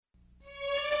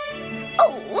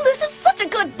a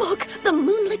good book, The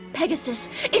Moonlit Pegasus.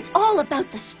 It's all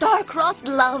about the star-crossed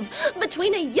love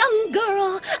between a young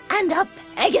girl and a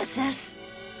Pegasus.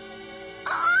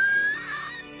 I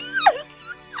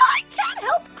can't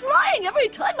help crying every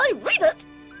time I read it.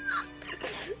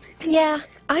 Yeah,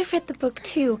 I've read the book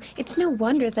too. It's no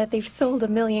wonder that they've sold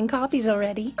 1 million copies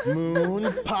already. Moon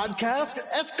Podcast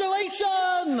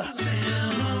Escalation!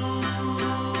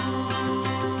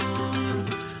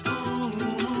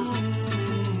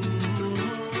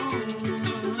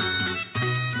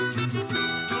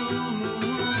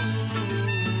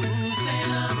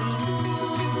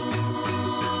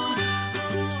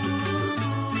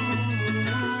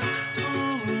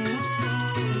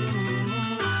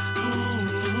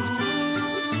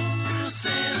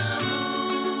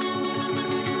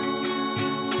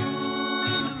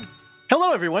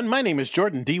 Hello, everyone. My name is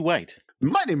Jordan D. White.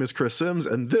 My name is Chris Sims,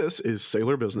 and this is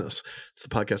Sailor Business. It's the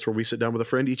podcast where we sit down with a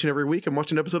friend each and every week and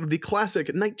watch an episode of the classic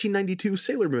 1992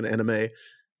 Sailor Moon anime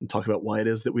and talk about why it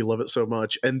is that we love it so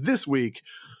much. And this week,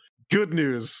 good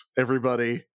news,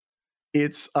 everybody.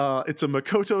 It's a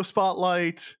Makoto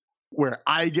spotlight where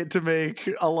I get to make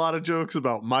a lot of jokes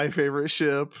about my favorite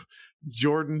ship.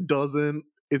 Jordan doesn't.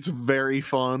 It's very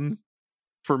fun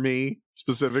for me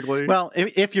specifically. Well,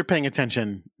 if you're paying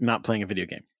attention, not playing a video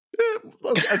game.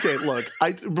 Okay, look,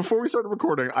 before we started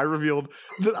recording, I revealed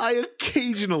that I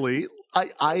occasionally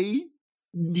I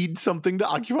need something to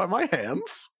occupy my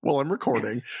hands while I'm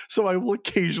recording, so I will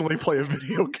occasionally play a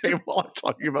video game while I'm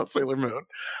talking about Sailor Moon.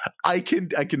 I can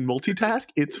multitask.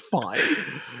 It's fine.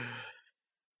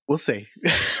 We'll see.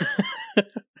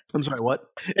 I'm sorry, what?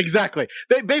 Exactly.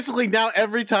 Basically, now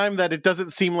every time that it doesn't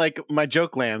seem like my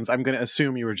joke lands, I'm going to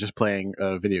assume you were just playing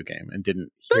a video game and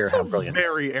didn't hear how brilliant. That's a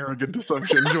very arrogant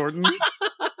assumption, Jordan.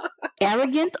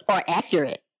 Arrogant or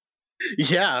accurate?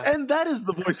 Yeah. And that is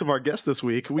the voice of our guest this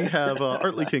week. We have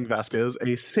Artly King Vasquez,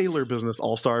 a Sailor Business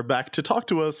All-Star, back to talk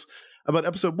to us about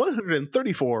episode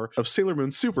 134 of Sailor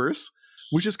Moon Supers,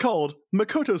 which is called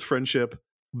Makoto's Friendship,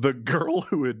 The Girl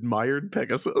Who Admired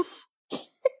Pegasus.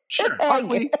 Sure.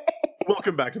 Artly,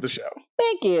 welcome back to the show.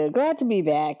 Thank you. Glad to be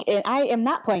back. And I am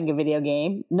not playing a video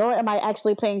game, nor am I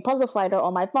actually playing Puzzle Fighter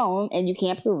on my phone, and you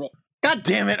can't prove it. God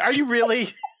damn it. Are you really?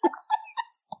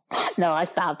 No, I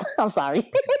stopped. I'm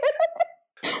sorry.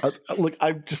 Look,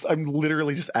 I'm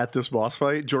literally just at this boss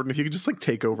fight. Jordan, if you could just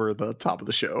take over the top of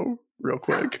the show real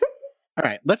quick. All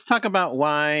right. Let's talk about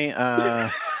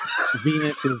why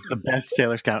Venus is the best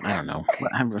Sailor Scout. I don't know.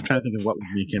 I'm trying to think of what would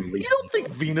make him leave. You don't think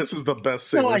Venus is the best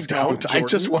Sailor Scout? Don't. I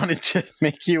just wanted to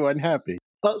make you unhappy.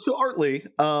 So, Artly,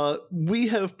 we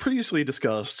have previously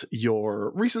discussed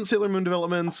your recent Sailor Moon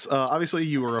developments. Obviously,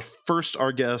 you were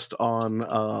our guest on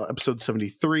episode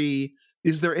 73.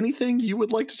 Is there anything you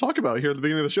would like to talk about here at the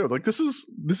beginning of the show? This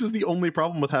is the only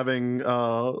problem with having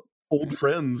old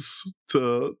friends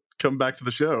to come back to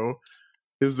the show,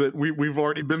 is that we've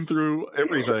already been through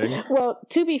everything. Well,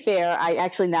 to be fair, I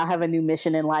actually now have a new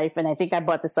mission in life, and I think I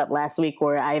brought this up last week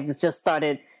where I've just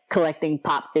started collecting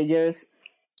pop figures.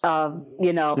 And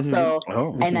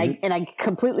I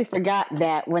completely forgot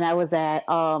that when I was at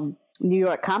New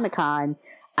York Comic Con,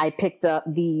 I picked up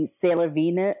the Sailor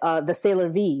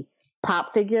V pop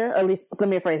figure. Or at least, let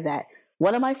me rephrase that.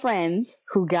 One of my friends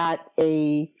who won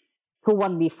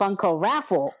the Funko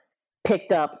raffle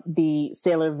picked up the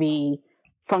Sailor V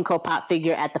Funko Pop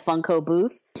figure at the Funko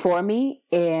booth for me,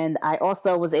 and I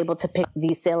also was able to pick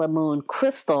the Sailor Moon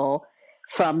crystal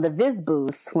from the Viz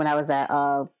booth when I was at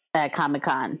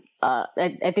Comic-Con. I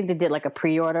think they did a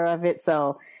pre-order of it,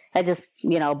 so I just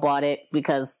bought it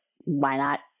because why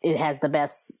not? It has the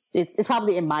best. It's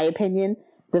probably, in my opinion,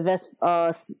 the best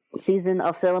season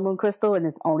of Sailor Moon Crystal, and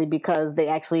it's only because they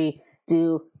actually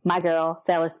do my girl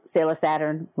Sailor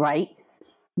Saturn right.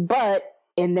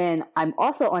 And then I'm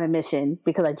also on a mission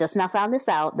because I just now found this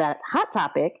out that Hot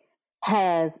Topic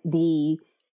has the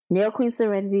Neo Queen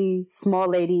Serenity, Small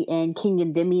Lady, and King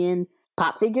Endymion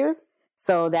pop figures.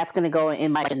 So that's going to go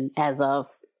in my as of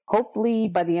hopefully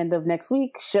by the end of next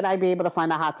week, should I be able to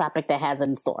find a Hot Topic that has it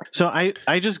in store. So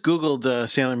I just Googled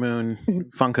Sailor Moon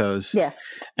Funkos. Yeah.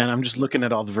 And I'm just looking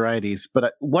at all the varieties.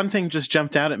 But one thing just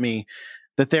jumped out at me,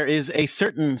 that there is a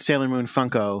certain Sailor Moon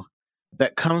Funko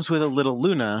that comes with a little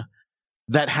Luna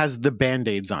that has the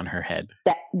Band-Aids on her head.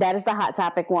 That is the Hot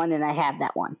Topic one, and I have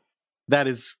that one. That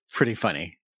is pretty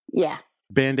funny. Yeah.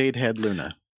 Band-Aid head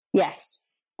Luna. Yes.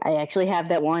 I actually have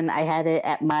that one. I had it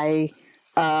at my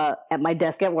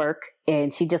desk at work,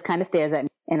 and she just kind of stares at me,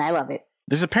 and I love it.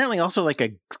 There's apparently also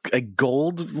a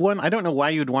gold one. I don't know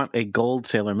why you'd want a gold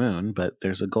Sailor Moon, but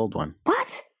there's a gold one.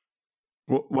 What?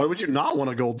 Why would you not want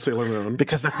a gold Sailor Moon?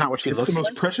 Because that's not what she It's looks the most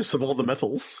like. precious of all the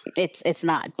metals. It's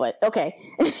not, but okay.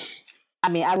 I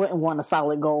mean, I wouldn't want a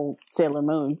solid gold Sailor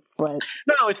Moon, but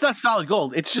No, it's not solid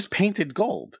gold. It's just painted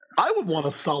gold. I would want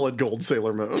a solid gold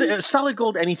Sailor Moon. Solid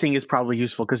gold, anything is probably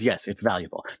useful because yes, it's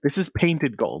valuable. This is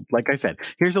painted gold. Like I said,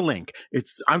 here's a link.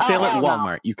 It's on sale at hell no.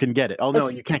 Walmart. You can get it. Oh no,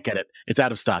 you can't get it. It's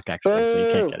out of stock actually, so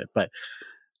you can't get it. But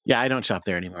yeah, I don't shop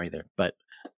there anymore either. But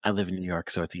I live in New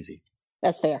York, so it's easy.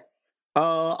 that's fair.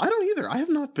 I don't either. I have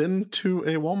not been to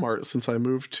a Walmart since I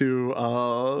moved to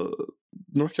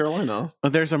North Carolina.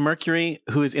 There's a Mercury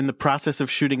who is in the process of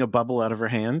shooting a bubble out of her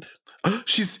hand.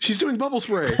 She's doing bubble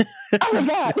spray. Oh my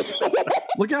god!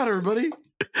 Look out, everybody!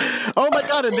 Oh my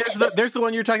god! And there's the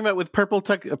one you're talking about with purple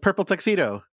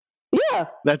tuxedo. Yeah,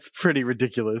 That's pretty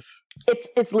ridiculous.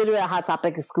 it's literally a Hot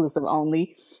Topic exclusive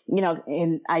only. You know,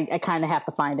 and I kind of have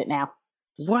to find it now.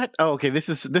 What? Oh, okay. This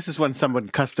is when someone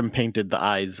custom painted the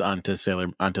eyes onto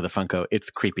the Funko. It's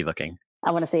creepy looking.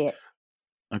 I want to see it.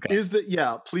 Okay. Is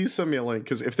that please send me a link,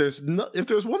 because if there's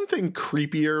one thing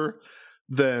creepier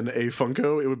than a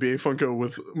Funko, it would be a Funko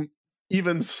with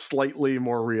even slightly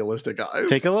more realistic eyes.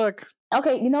 Take a look.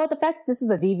 Okay, you know what? The fact this is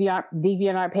a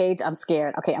DeviantArt page, I'm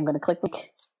scared. Okay, I'm gonna click the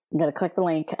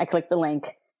link. I click the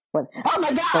link. But, oh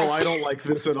my god! Oh, I don't like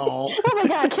this at all. Oh my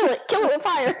god! Kill it with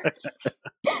fire!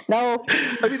 No.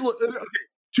 I mean, look, okay,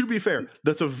 to be fair,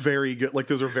 that's a very good, like,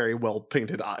 those are very well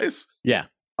painted eyes. Yeah.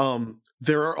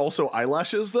 There are also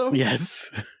eyelashes though. Yes.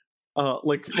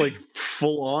 Like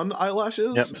full on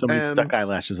eyelashes. Yep. Somebody stuck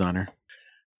eyelashes on her.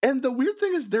 And the weird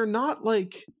thing is, they're not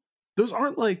like, those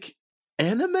aren't like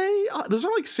anime. Those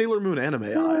aren't like Sailor Moon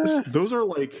anime eyes. Those are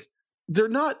like, they're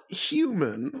not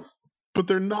human, but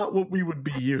they're not what we would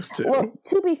be used to. Well,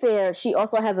 to be fair, she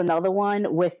also has another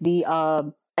one with the.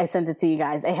 I sent it to you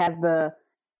guys. It has the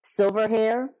silver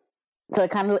hair, so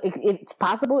it's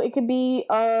possible it could be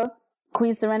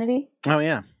Queen Serenity. Oh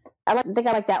yeah. I think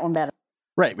I like that one better.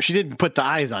 Right, but she didn't put the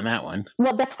eyes on that one.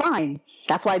 Well, that's fine.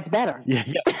 That's why it's better. Yeah.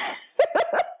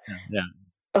 Yeah.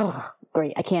 Oh,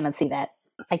 great! I can't unsee that.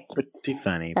 Pretty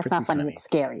funny. That's not funny. It's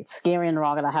scary. It's scary and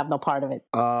wrong, and I have no part of it.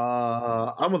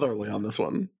 I'm with Arlie on this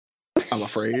one, I'm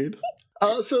afraid.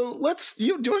 So do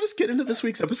you want to just get into this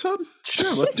week's episode?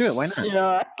 Sure, let's do it. Why not?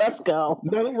 Sure, let's go.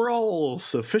 Now that we're all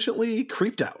sufficiently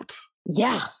creeped out.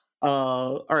 Yeah.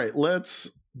 All right,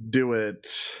 let's do it.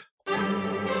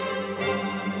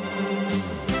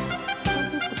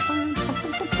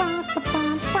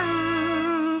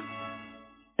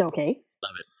 Okay.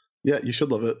 Love it. Yeah, you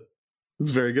should love it.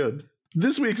 It's very good.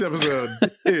 This week's episode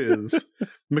is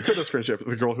Makoto's friendship with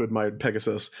the girl who admired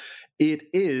Pegasus. It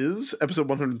is episode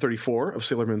 134 of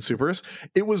Sailor Moon Supers.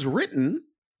 It was written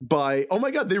by, oh my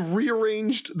god, they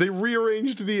rearranged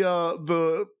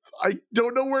the I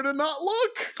don't know where to not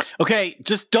look. Okay,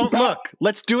 just don't look.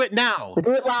 Let's do it now.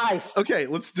 We'll do it live. Okay,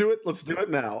 let's do it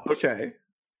now. Okay.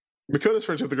 Makoto's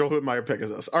friendship with the girl who admired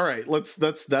Pegasus. All right,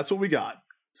 that's what we got.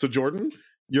 So Jordan,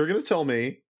 you're going to tell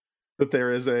me that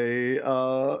there is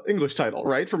a English title,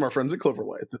 right, from our friends at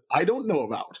Cloverway that I don't know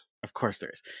about. Of course there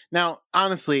is. Now,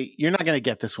 honestly, you're not going to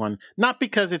get this one. Not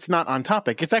because it's not on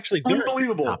topic. It's actually very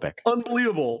Unbelievable. on topic.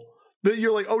 Unbelievable. That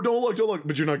you're like, oh, don't look,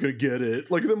 but you're not going to get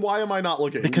it. Like, then why am I not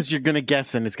looking? Because you're going to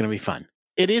guess and it's going to be fun.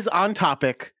 It is on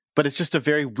topic, but it's just a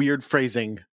very weird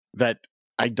phrasing that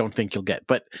I don't think you'll get.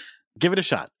 But give it a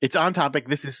shot. It's on topic.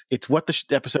 It's what the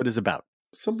episode is about.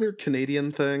 Some weird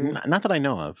Canadian thing. Not that I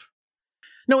know of.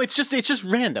 No, it's just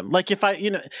random. Like if I,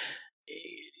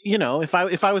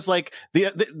 if I was like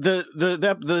this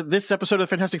episode of the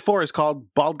Fantastic Four is called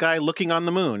 "Bald Guy Looking on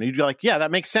the Moon," you'd be like, yeah,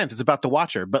 that makes sense. It's about the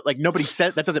Watcher, but like nobody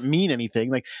said that doesn't mean anything.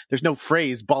 Like there's no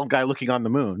phrase "bald guy looking on the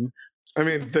moon." I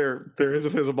mean, there is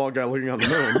if there's a bald guy looking on the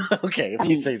moon. Okay, if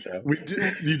you say so.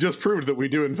 You just proved that we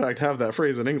do in fact have that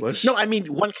phrase in English. No, I mean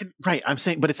one can right. I'm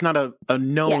saying, but it's not a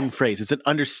known phrase. It's an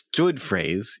understood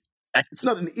phrase. It's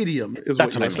not an idiom. That's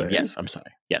what I mean. saying. Yes, I'm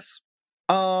sorry. Yes.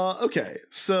 Okay.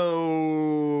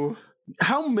 So,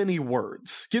 how many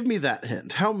words? Give me that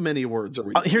hint. How many words are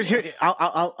we? Here.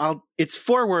 I'll. It's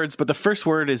 4 words, but the first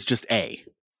word is just A.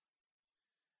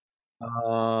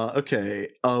 Okay.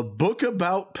 A book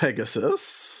about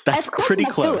Pegasus. That's pretty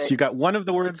enough to close. it. You got one of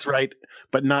the words right,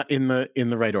 but not in the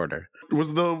right order.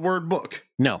 Was the word book?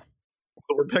 No. Was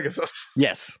the word Pegasus?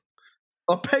 Yes.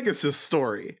 A Pegasus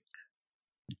story.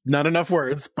 Not enough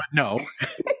words, but no.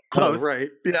 Close. Oh, right.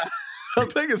 Yeah. A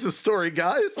Pegasus story,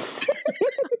 guys.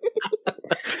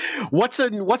 What's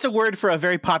a word for a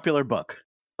very popular book?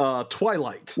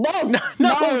 Twilight. No,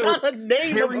 Not a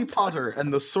name. Harry Potter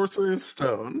and the Sorcerer's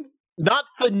Stone. Not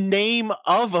the name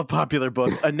of a popular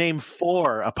book. A name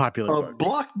for a popular A book.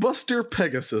 blockbuster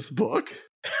Pegasus book.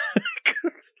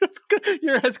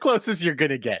 You're as close as you're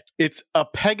gonna get. It's a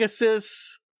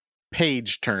Pegasus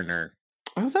page turner.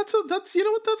 Oh, that's you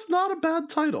know what? That's not a bad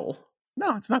title.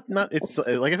 No, it's not. It's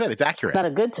like I said, it's accurate. It's not a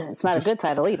good. It's not a good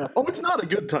title either. Oh, it's not a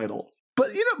good title.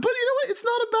 But you know what? It's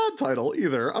not a bad title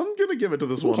either. I'm gonna give it to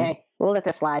this one. Okay, we'll let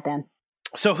that slide then.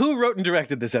 So, who wrote and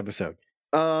directed this episode?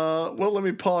 Well, let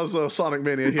me pause Sonic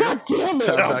Mania here. God damn it!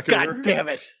 Tap Oh, back God over. damn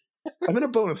it! I'm in a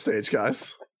bonus stage,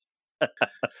 guys.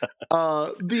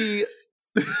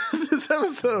 This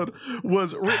episode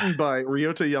was written by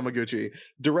Ryota Yamaguchi,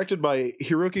 directed by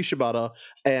Hiroki Shibata,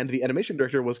 and the animation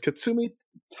director was Katsumi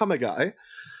Tamagai.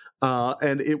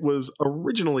 And it was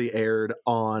originally aired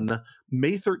on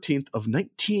May 13th of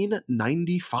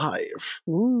 1995.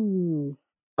 Ooh.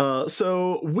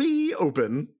 So we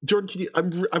open. Jordan, can you,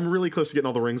 I'm really close to getting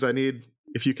all the rings I need.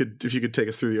 If you could take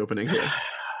us through the opening here.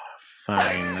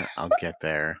 Fine, I'll get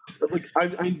there.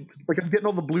 I'm getting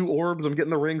all the blue orbs. I'm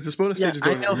getting the rings. This bonus stage is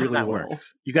going I know really how that well.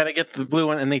 works. You got to get the blue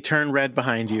one, and they turn red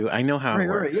behind you. I know how it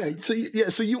works. Right.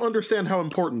 So you understand how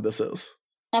important this is.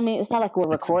 I mean, it's not like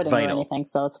we're It's recording or vital. anything,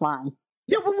 so it's fine.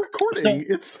 Yeah, we're recording.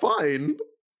 It's fine.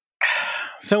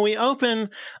 So we open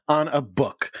on a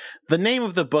book. The name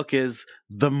of the book is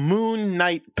The Moon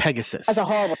Knight Pegasus. That's a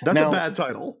horrible. That's Now- a bad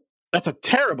title. That's a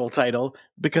terrible title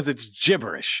because it's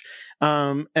gibberish.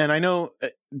 And I know,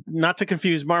 not to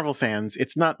confuse Marvel fans,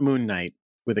 it's not Moon Knight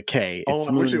with a K. It's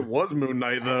I wish it was Moon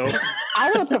Knight, though.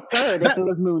 I would have preferred if it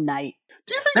was Moon Knight.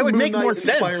 Do you think That would Moon make Knight more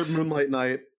inspired sense. Moonlight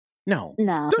Knight? No,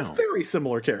 No. They're No. very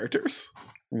similar characters.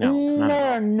 no, not at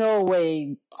They're all. no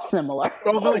way similar.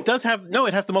 Although it does have, no,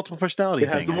 it has the multiple personality It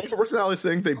has thing. the multiple personalities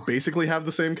thing. They basically have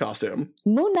the same costume.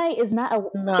 Moon Knight is not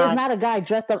a guy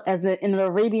dressed up as in an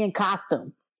Arabian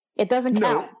costume. It doesn't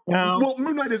count. No. Well,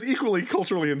 Moon Knight is equally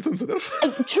culturally insensitive.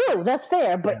 True, that's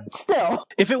fair, but still.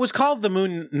 If it was called the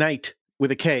Moon Knight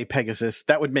with a K, Pegasus,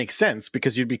 that would make sense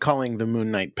because you'd be calling the Moon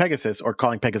Knight Pegasus or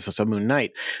calling Pegasus a Moon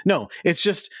Knight. No, it's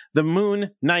just the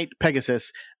Moon Knight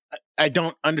Pegasus. I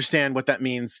don't understand what that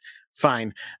means.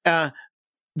 Fine.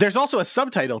 There's also a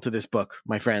subtitle to this book,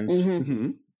 my friends. Mhm. Mm-hmm.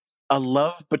 A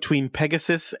Love Between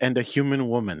Pegasus and a Human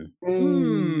Woman.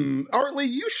 Artley,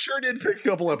 you sure did pick a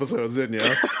couple episodes, didn't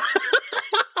you?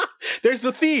 There's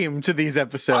a theme to these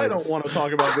episodes. I don't want to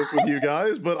talk about this with you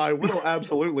guys, but I will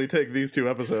absolutely take these 2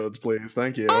 episodes, please.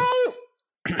 Thank you. Oh,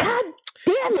 God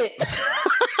damn it.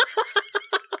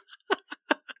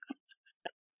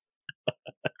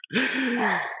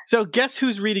 So guess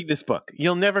who's reading this book?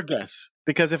 You'll never guess.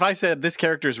 Because if I said this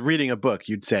character is reading a book,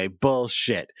 you'd say,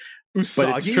 bullshit.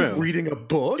 Usagi true. reading a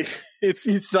book? It's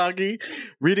Usagi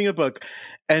reading a book.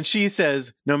 And she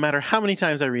says, no matter how many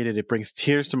times I read it, it brings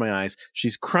tears to my eyes.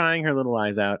 She's crying her little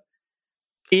eyes out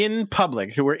in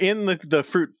public. We're in the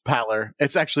fruit parlor.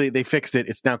 It's actually, they fixed it.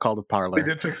 It's now called a They parlor.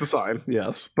 did fix the sign,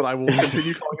 yes. But I will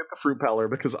continue calling it the fruit parlor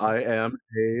because I am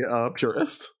a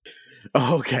purist.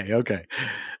 Okay.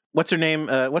 What's her name?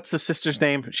 What's the sister's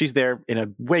name? She's there in a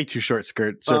way too short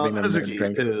skirt serving them their Unazuki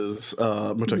drinks. is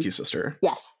Motoki's sister.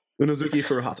 Yes. Unazuki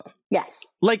Furuhata.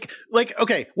 Yes. Like,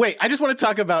 okay, wait, I just want to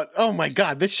talk about, oh my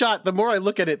God, this shot, the more I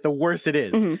look at it, the worse it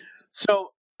is. Mhm. So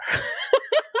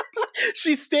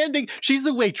she's standing, she's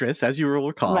the waitress, as you will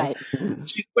recall. Right.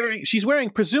 She's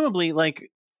wearing presumably like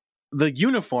the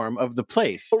uniform of the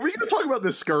place. Are we going to talk about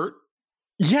this skirt?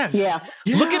 Yes. Yeah.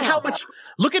 Look at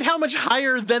how much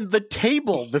higher than the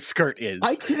table the skirt is.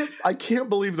 I can't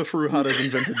believe the Furuhatas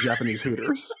invented Japanese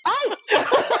Hooters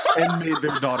and made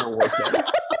their daughter work there.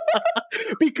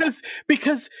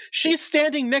 because she's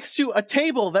standing next to a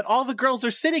table that all the girls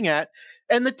are sitting at,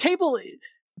 and the table,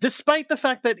 despite the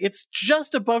fact that it's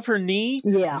just above her knee,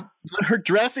 Yeah. her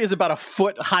dress is about a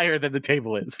foot higher than the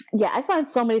table is. Yeah, I find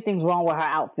so many things wrong with her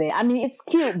outfit. I mean, it's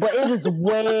cute, but it is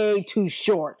way too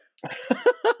short.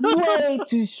 Way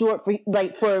too short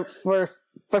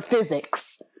for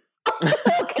physics.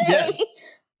 Okay. Yeah.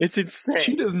 It's insane.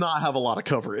 She does not have a lot of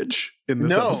coverage in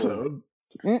this No. episode.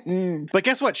 Mm-mm. But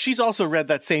guess what? She's also read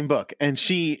that same book, and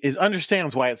she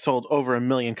understands why it sold over 1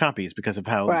 million copies because of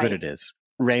how Right. good it is.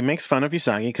 Ray makes fun of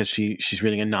Usagi because she's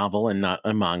reading a novel and not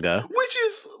a manga. Which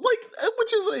is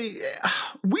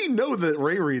we know that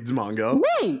Ray reads manga.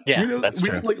 Right. Yeah, We know, that's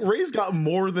true. Like Ray's got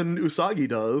more than Usagi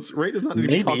does. Ray does not need to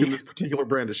be Maybe. talking this particular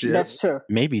brand of shit. That's true.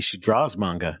 Maybe she draws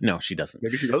manga. No, she doesn't.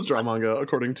 Maybe she does draw manga,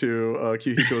 according to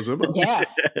Kihiko Azuma. Yeah.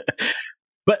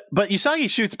 But Usagi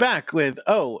shoots back with,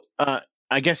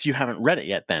 I guess you haven't read it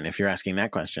yet then, if you're asking that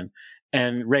question.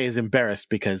 And Ray is embarrassed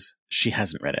because she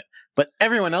hasn't read it. But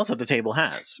everyone else at the table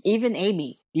has. Even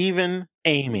Amy. Even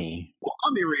Amy. Well,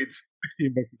 Ami reads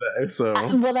 16 books a day, so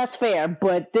Well, that's fair,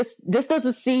 but this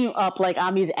doesn't seem up like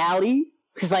Ami's alley.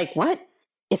 She's like, what?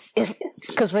 It's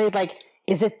because Ray's like,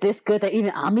 Is it this good that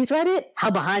even Ami's read it? How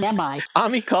behind am I?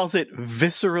 Ami calls it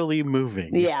viscerally moving.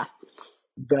 Yeah.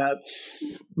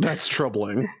 That's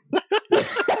troubling.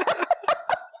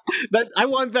 I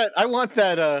want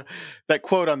that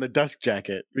quote on the dust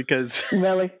jacket because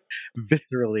Really?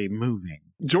 viscerally moving.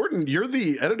 Jordan, you're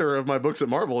the editor of my books at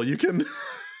Marvel. You can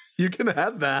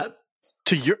add that.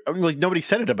 To your like nobody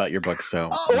said it about your book, so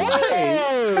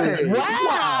Hey,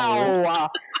 Wow.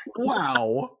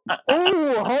 Wow.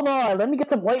 Oh, hold on. Let me get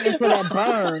some ointment for that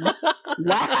burn.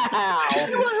 Wow. Do you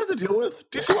see what I have to deal with?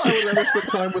 Do you see why I would rather spend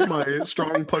time with my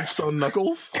strong punch son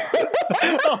Knuckles?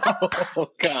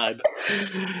 oh God.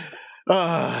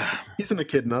 He's an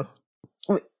echidna.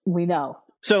 We know.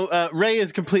 So Ray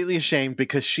is completely ashamed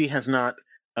because she has not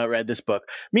read this book.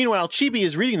 Meanwhile, Chibi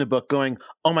is reading the book going,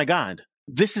 oh my God,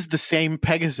 this is the same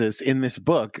Pegasus in this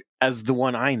book as the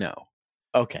one I know.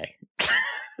 Okay.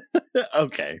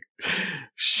 Okay.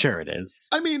 Sure it is.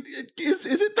 I mean,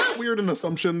 is it that weird an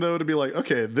assumption, though, to be like,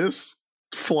 okay, this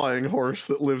flying horse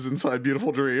that lives inside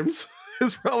Beautiful Dreams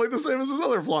is probably the same as this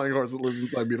other flying horse that lives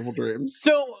inside Beautiful Dreams?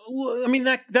 So, I mean,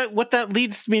 that what that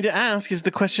leads me to ask is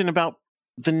the question about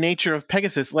the nature of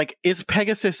Pegasus. Like, is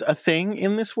Pegasus a thing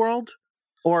in this world?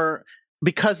 Or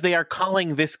because they are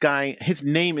calling this guy, his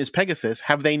name is Pegasus,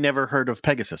 have they never heard of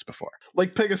Pegasus before?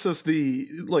 Like Pegasus,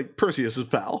 like Perseus's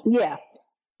pal. Yeah.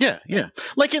 Yeah.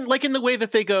 Like in the way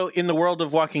that they go in the world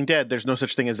of Walking Dead, there's no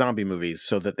such thing as zombie movies,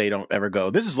 so that they don't ever go,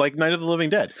 this is like Night of the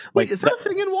Living Dead. Like, Wait, is that a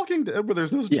thing in Walking Dead where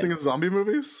there's no such thing as zombie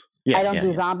movies? Yeah, I don't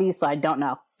do zombies, so I don't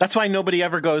know. That's why nobody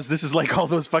ever goes, this is like all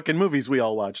those fucking movies we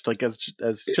all watched, like as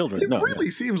children. It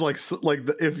really seems like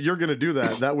if you're going to do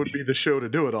that, that would be the show to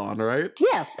do it on, right?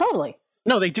 Yeah, totally.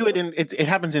 No, they do it it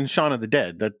happens in Shaun of the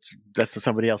Dead. That's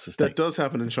somebody else's thing. That does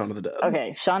happen in Shaun of the Dead.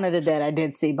 Okay, Shaun of the Dead I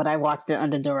did see, but I watched it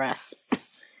under duress.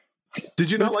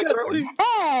 Did you not like it early?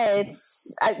 Hey,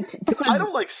 I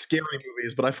don't like scary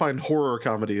movies, but I find horror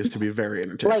comedies to be very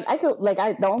entertaining.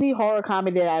 the only horror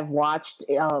comedy that I've watched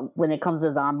when it comes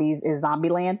to zombies is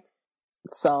Zombieland.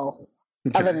 So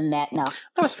other than that, no.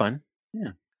 That was fun.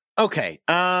 Yeah. Okay.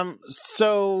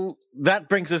 So that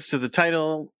brings us to the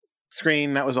title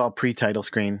screen. That was all pre-title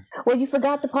screen. Well, you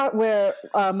forgot the part where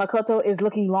Makoto is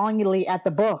looking longingly at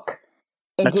the book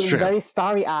and That's getting true. very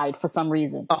starry-eyed for some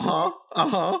reason. I'm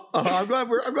glad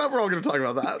we're all going to talk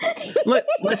about that.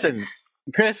 Listen,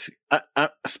 Chris.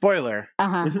 Spoiler.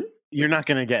 Uh-huh. You're not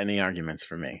going to get any arguments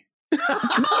from me.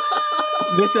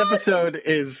 This episode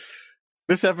is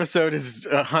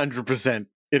 100%.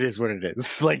 It is what it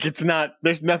is. Like, it's not.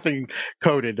 There's nothing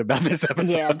coded about this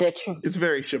episode. Yeah, that's true. It's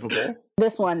very shippable.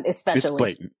 This one especially. It's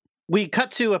blatant. We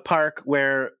cut to a park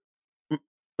where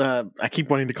I keep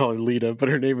wanting to call her Lita, but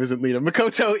her name isn't Lita.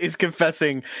 Makoto is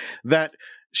confessing that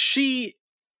she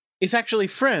is actually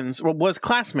friends, or was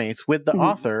classmates with the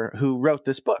author who wrote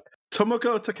this book,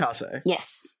 Tomoko Takase.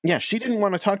 Yes. Yeah, she didn't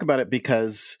want to talk about it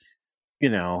because,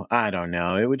 I don't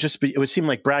know. It would seem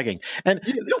like bragging. And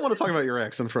You don't want to talk about your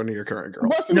ex in front of your current girl.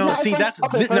 Well, she's no, not in see, front- that's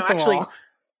okay, no, first of actually. all,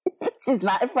 she's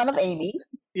not in front of Amy.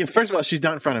 First of all, she's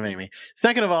not in front of Amy.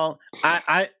 Second of all,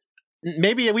 I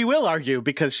maybe we will argue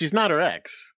because she's not her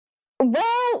ex.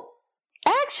 Well,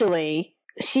 actually,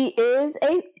 she is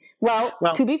well,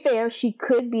 to be fair, she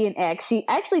could be an ex. She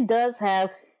actually does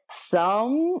have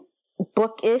some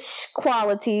bookish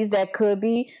qualities that could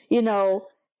be,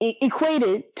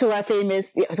 equated to our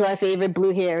favorite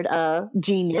blue-haired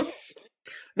genius.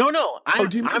 No,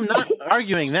 I'm not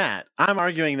arguing that. I'm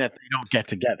arguing that they don't get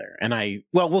together. And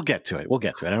we'll get to it.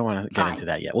 I don't want to get into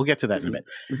that yet. We'll get to that in a bit.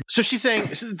 So she's saying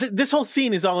this whole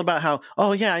scene is all about how,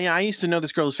 oh yeah, I used to know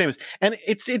this girl who's famous. And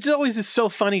it's always is so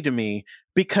funny to me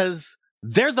because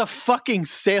they're the fucking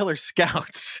Sailor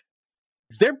Scouts.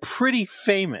 They're pretty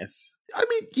famous. I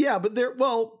mean, yeah, but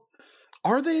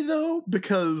are they though?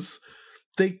 Because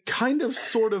they kind of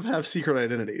sort of have secret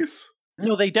identities.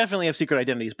 No, they definitely have secret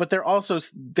identities, but they're also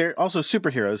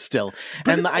superheroes still.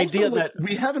 But and the idea that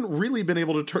we haven't really been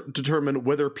able to determine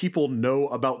whether people know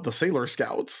about the Sailor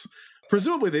Scouts.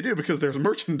 Presumably they do because there's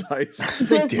merchandise.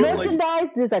 There's merchandise.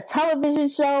 There's a television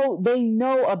show. They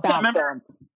know about them.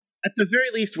 At the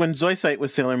very least, when Zoisite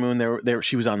was Sailor Moon,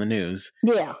 she was on the news.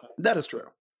 Yeah, that is true.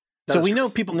 So we know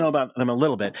people know about them a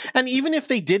little bit. And even if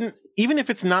they didn't, even if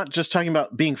it's not just talking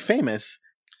about being famous,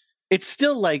 it's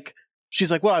still like, she's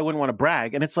like, well, I wouldn't want to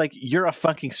brag. And it's like, you're a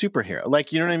fucking superhero.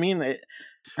 Like, you know what I mean? I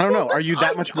don't know. Are you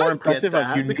that much more impressive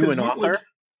if you knew an author?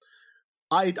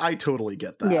 I totally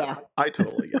get that. Yeah. I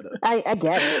totally get it. I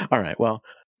get it. All right. Well,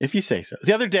 if you say so.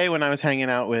 The other day when I was hanging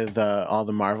out with all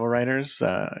the Marvel writers,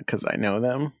 because I know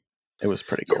them, It was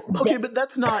pretty cool. Okay, but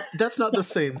that's not the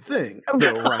same thing,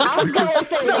 though, right? I was going to Because-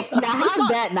 say, like, now how's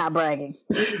that not bragging?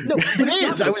 no, It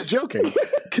is. I was joking.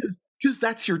 because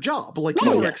that's your job. Like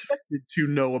No, you're yes. expected to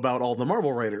know about all the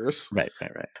Marvel writers. Right.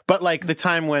 But like the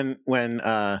time when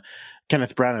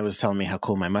Kenneth Branagh was telling me how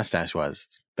cool my mustache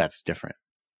was, that's different.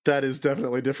 That is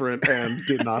definitely different and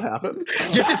did not happen.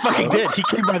 Yes, it fucking did. He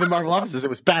came by the Marvel offices. It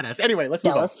was badass. Anyway, let's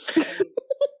move on. Jealous.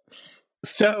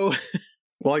 So,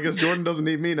 Well, I guess Jordan doesn't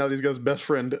need me now that he's got his best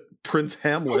friend, Prince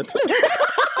Hamlet.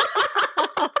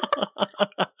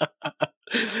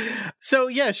 so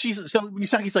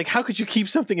Misaki's like, how could you keep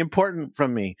something important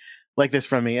from me like this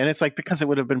from me? And it's like, because it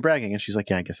would have been bragging. And she's like,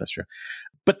 yeah, I guess that's true.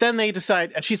 But then they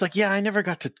decide, and she's like, yeah, I never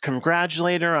got to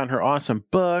congratulate her on her awesome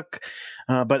book.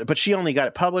 But she only got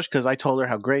it published because I told her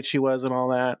how great she was and all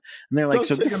that. And they're like, Does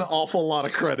so take this, an awful lot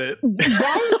of credit.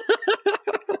 Right?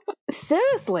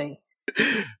 Seriously.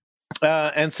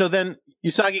 and so then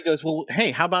Usagi goes, well,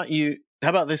 hey, how about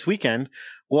this weekend?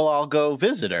 Well, I'll go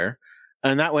visit her.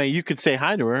 And that way you could say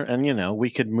hi to her and, we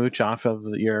could mooch off of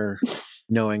your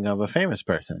knowing of a famous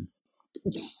person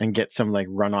and get some like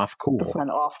runoff cool. Run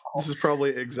off. This is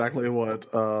probably exactly what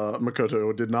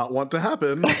Makoto did not want to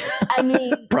happen. I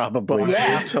mean, Probably. By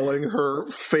Yeah. telling her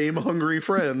fame-hungry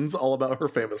friends all about her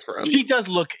famous friend. She does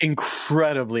look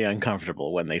incredibly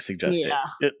uncomfortable when they suggest Yeah.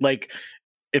 it.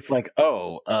 It's like,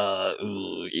 ooh,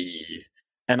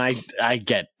 and I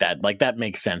get that. Like that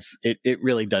makes sense. It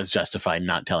really does justify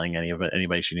not telling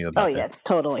anybody she knew about oh yeah, this.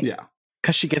 totally. Yeah.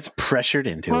 Because she gets pressured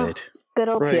into Well, it. Good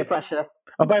old peer Right. pressure.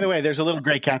 Oh, by the way, there's a little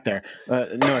gray cat there. No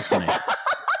explanation.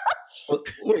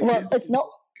 Wait, Well, it's no.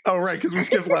 oh, right, because we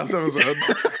skipped last episode.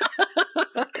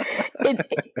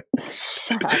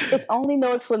 Shut up. It's only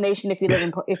no explanation if you live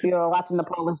in if you're watching the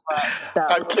Polish dub.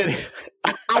 I'm kidding.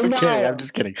 I know. Okay, I'm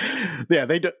just kidding. Yeah,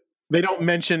 they don't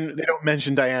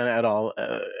mention Diana at all.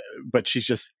 But she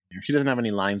doesn't have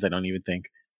any lines. I don't even think.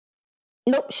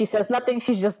 Nope, she says nothing.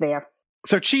 She's just there.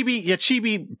 So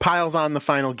Chibi piles on the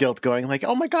final guilt, going like,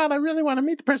 "Oh my god, I really want to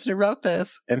meet the person who wrote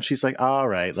this," and she's like, "All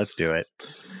right, let's do it."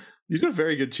 You did a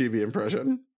very good Chibi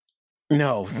impression.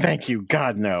 No, thank you,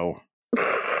 God, no.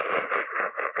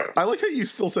 I like how you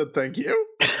still said thank you.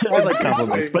 I like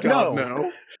compliments, Say, but God, no. no.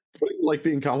 What do you like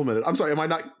being complimented? I'm sorry, am I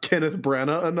not Kenneth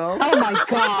Branagh enough Oh my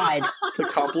god. to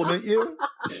compliment you?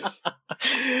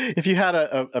 If you had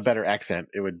a better accent,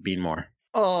 it would mean more.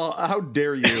 Oh, how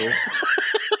dare you?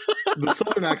 The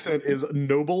Southern accent is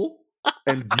noble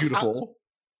and beautiful.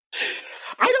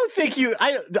 I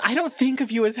don't think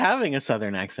of you as having a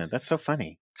Southern accent. That's so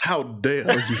funny. How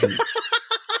dare you,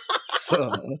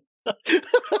 sir?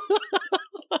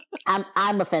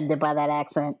 I'm offended by that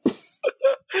accent.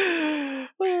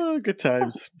 Oh, good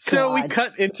times. So we God.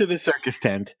 cut into the circus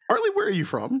tent. Harley, where are you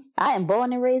from? I am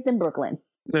born and raised in Brooklyn.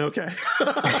 Okay. So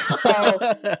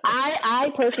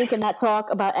I personally cannot talk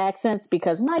about accents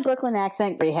because my Brooklyn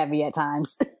accent very heavy at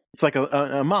times. It's like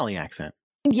a Molly accent.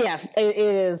 Yeah, it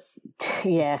is.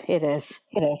 Yeah, it is.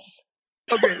 It is.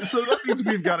 Okay, so that means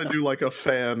we've got to do like a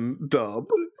fan dub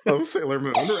of Sailor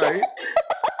Moon, right?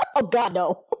 Oh God,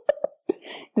 no.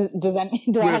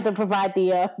 Do I have to provide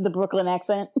the Brooklyn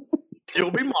accent?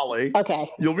 You'll be Molly. Okay.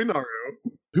 You'll be Naru.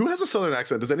 Who has a Southern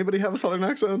accent? Does anybody have a Southern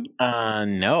accent?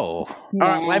 No.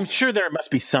 Nah. I'm sure there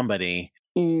must be somebody.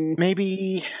 Mm,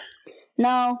 Maybe.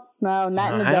 no, not in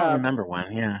the dubs. I don't remember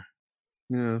one. Yeah,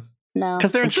 Yeah. No.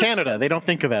 because they're in I'm sure- Canada. They don't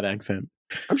think of that accent.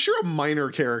 I'm sure a minor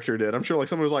character did. I'm sure like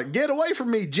someone was like, "Get away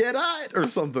from me, Jedi," or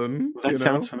something. That you know?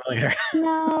 sounds familiar.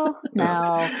 No,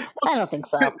 I don't think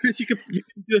so. Chris, you could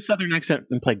do a Southern accent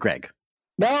and play Greg.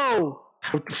 No.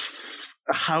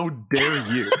 How dare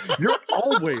you? You're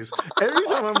always every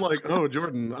time I'm like, "Oh,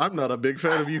 Jordan, I'm not a big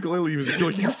fan of ukulele music."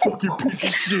 You're like, "You fucking piece of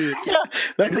shit." Yeah,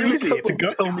 that's You're gonna easy. It's a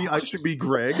good. tell me I should be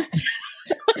Greg.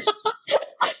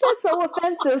 That's so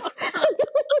offensive.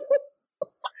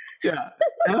 Yeah,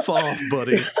 F off,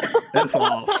 buddy. F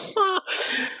off.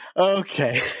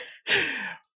 Okay.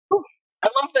 I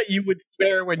love that you would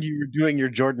swear when you were doing your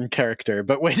Jordan character,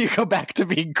 but when you go back to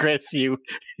being Chris, you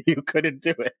couldn't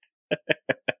do it.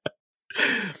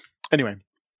 Anyway,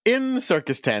 in the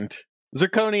circus tent,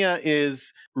 Zirconia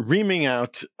is reaming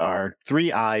out our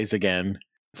three eyes again.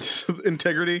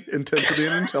 Integrity, intensity,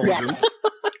 and intelligence.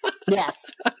 Yes.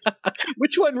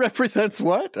 Which one represents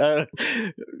what? The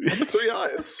three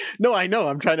eyes. No, I know.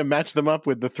 I'm trying to match them up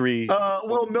with the three.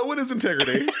 Well, no one is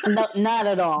integrity. No, not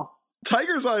at all.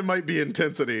 Tiger's eye might be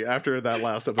intensity after that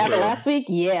last episode. After last week,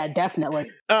 yeah,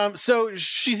 definitely. So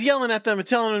she's yelling at them and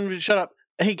telling them to shut up.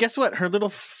 Hey, guess what? Her little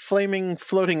flaming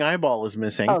floating eyeball is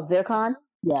missing. Oh, Zircon?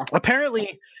 Yeah.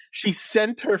 Apparently, she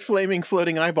sent her flaming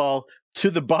floating eyeball to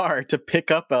the bar to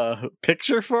pick up a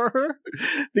picture for her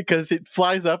because it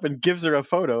flies up and gives her a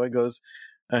photo and goes,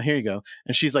 here you go.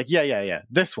 And she's like, yeah.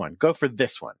 This one. Go for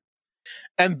this one.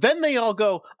 And then they all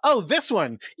go, oh, this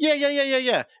one.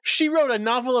 Yeah. She wrote a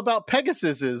novel about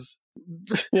Pegasuses.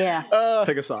 Yeah.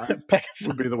 Pegasi Pegasus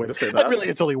would be the way to say that. Really,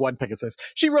 it's only one Pegasus.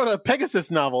 She wrote a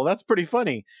Pegasus novel. That's pretty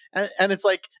funny. And it's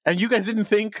like, and you guys didn't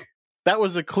think that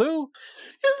was a clue?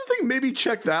 Here's the thing, maybe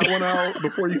check that one out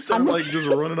before you start like just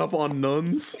running up on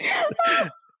nuns.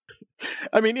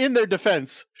 I mean, in their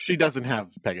defense, she doesn't have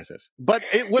Pegasus, but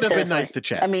it would have been nice to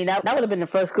check. I mean, that would have been the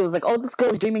first clue. It was like, oh, this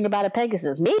girl's dreaming about a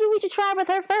Pegasus. Maybe we should try with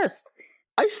her first.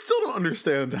 I still don't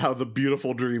understand how the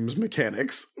Beautiful Dreams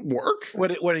mechanics work.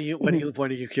 What are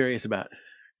you curious about?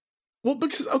 Well,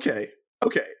 because okay,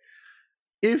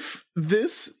 if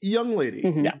this young lady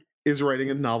is writing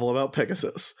a novel about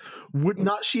Pegasus, would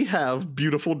not she have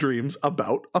beautiful dreams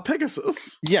about a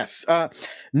Pegasus? Yes.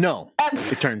 No.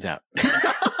 It turns out.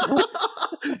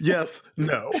 Yes.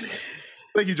 No.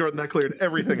 Thank you, Jordan. That cleared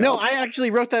everything No, up. I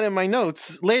actually wrote that in my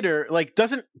notes later. Like,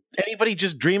 doesn't anybody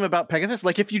just dream about Pegasus?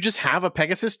 Like, if you just have a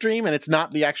Pegasus dream and it's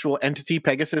not the actual entity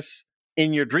Pegasus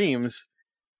in your dreams,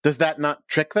 does that not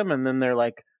trick them? And then they're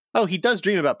like, oh, he does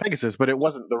dream about Pegasus, but it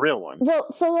wasn't the real one.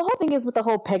 Well, so the whole thing is with the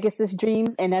whole Pegasus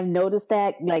dreams, and I've noticed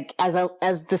that, like,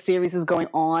 as the series is going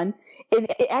on,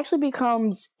 it actually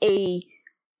becomes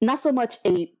not so much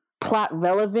a plot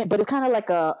relevant, but it's kind of like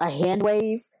a hand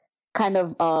wave kind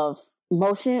of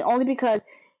motion, only because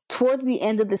towards the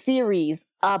end of the series,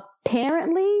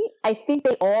 apparently, I think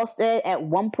they all said at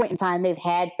one point in time they've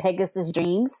had Pegasus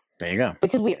dreams. There you go.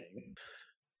 Which is weird.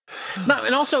 No,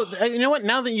 and also, you know what?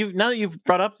 Now that you've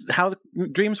brought up how the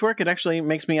dreams work, it actually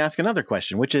makes me ask another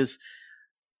question, which is,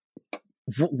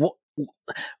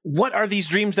 what are these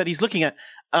dreams that he's looking at?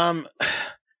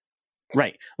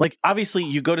 Right, like obviously,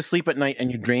 you go to sleep at night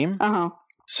and you dream.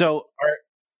 So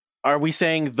are we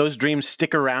saying those dreams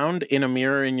stick around in a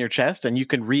mirror in your chest and you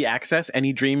can re-access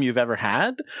any dream you've ever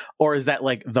had, or is that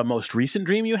like the most recent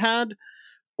dream you had,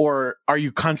 or are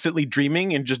you constantly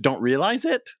dreaming and just don't realize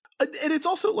it? And it's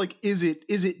also like, is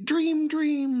it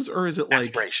dreams, or is it like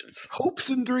aspirations, hopes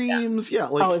and dreams? Yeah,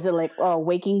 like, is it like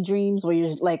waking dreams where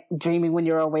you're like dreaming when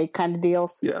you're awake kind of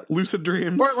deals? Yeah, lucid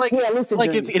dreams. Or like, lucid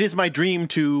dreams. It is my dream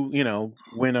to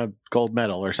win a gold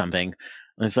medal or something.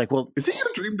 And it's like, well, is it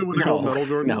your dream to win a gold medal,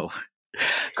 Jordan? No,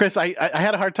 Chris, I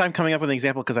had a hard time coming up with an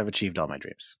example because I've achieved all my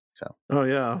dreams. So, oh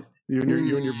yeah, you and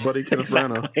your buddy Kenneth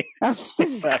Branagh. Oh,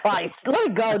 Jesus Christ, let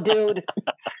it go, dude.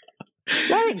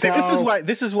 Let it go.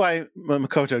 This is why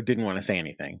Makoto didn't want to say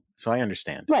anything. So I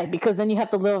understand. Right, because then you have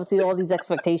to live up to all these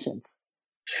expectations.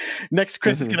 Next,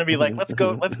 Chris is going to be like, let's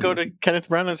go to Kenneth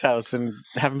Branagh's house and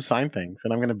have him sign things.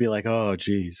 And I'm going to be like, oh,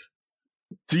 geez.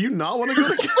 Do you not want to go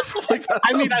to Kenneth? Like,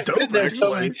 I mean, I've been there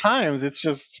so many times. It's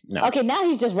just, no. Okay, now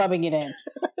he's just rubbing it in.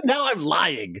 Now I'm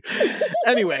lying.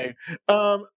 Anyway,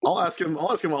 I'll ask him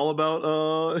all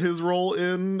about his role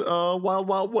in Wild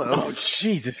Wild West. Oh,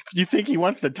 Jesus. Do you think he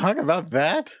wants to talk about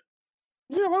that?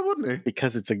 Yeah, why wouldn't he?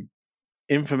 Because it's a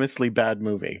infamously bad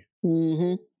movie.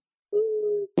 Mm-hmm.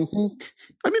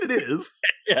 I mean, it is.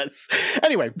 Yes.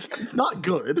 Anyway, it's not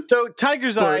good. So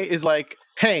Tiger's Eye is like,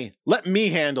 hey, let me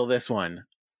handle this one.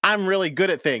 I'm really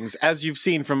good at things, as you've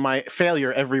seen from my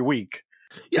failure every week.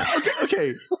 Yeah.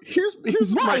 Okay.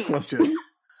 Here's my question.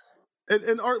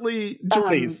 And Artley,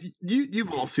 Jordan,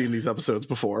 you've all seen these episodes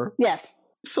before. Yes.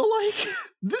 So like,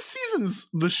 this season's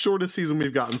the shortest season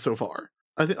we've gotten so far.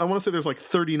 I want to say there's like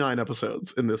 39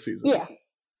 episodes in this season. Yeah.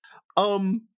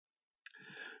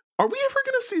 Are we ever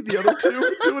going to see the other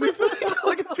two do anything?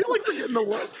 Like, I feel like we're getting a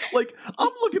lot. Like, I'm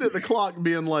looking at the clock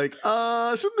being like,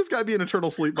 shouldn't this guy be in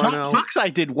eternal sleep by now? Hawkeye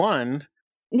did one.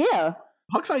 Yeah.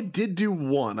 Hawkeye did do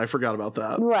one. I forgot about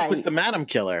that. Right. He was the Madam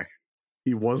Killer.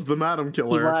 He was the Madam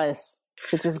Killer. He was.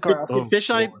 Which is gross.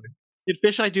 Did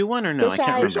Fisheye do one or no? I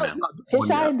can't remember now.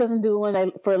 Fisheye doesn't do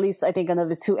one for at least, I think,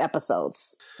 another 2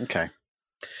 episodes. Okay.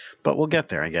 But we'll get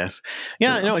there, I guess.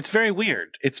 Yeah, no, it's very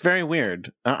weird. It's very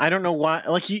weird. I don't know why.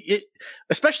 Like,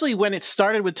 especially when it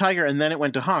started with Tiger and then it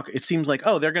went to Hawk. It seems like,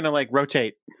 oh, they're going to like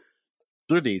rotate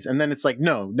through these, and then it's like,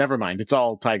 no, never mind. It's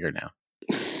all Tiger now.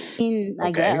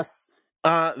 I guess.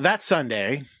 That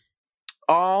Sunday,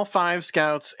 all 5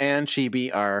 scouts and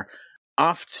Chibi are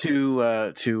off to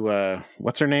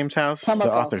what's her name's house? Tomoko.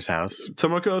 The author's house.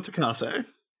 Tomoko Takase.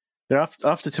 They're off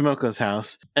to Tomoko's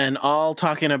house and all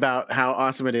talking about how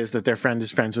awesome it is that their friend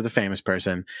is friends with a famous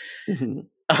person,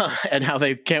 and how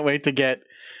they can't wait to get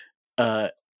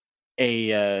a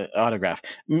autograph.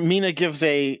 Mina gives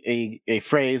a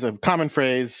phrase, a common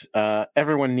phrase.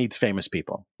 Everyone needs famous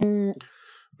people, which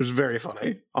is very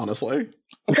funny, honestly.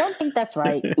 I don't think that's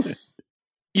right.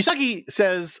 Yusagi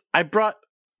says, I brought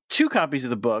 2 copies of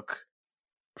the book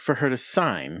for her to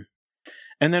sign.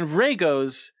 And then Ray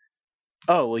goes,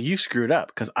 oh, well, you screwed up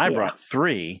because I brought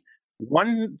 3.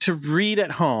 1 to read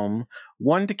at home,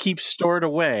 1 to keep stored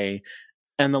away,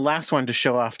 and the last one to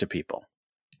show off to people.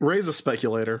 Ray's a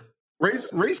speculator.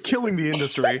 Ray's killing the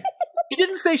industry. She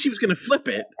didn't say she was going to flip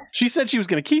it. She said she was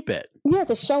going to keep it. Yeah,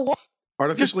 to show off.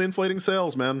 Artificially inflating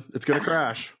sales, man. It's going to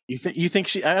crash. You think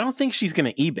she? I don't think she's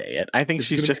going to eBay it. I think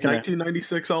she's just going to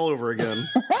 1996 all over again.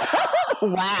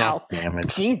 Wow. God damn it.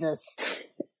 Jesus.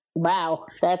 Wow.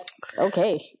 That's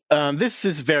okay. This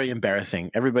is very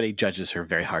embarrassing. Everybody judges her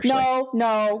very harshly. No.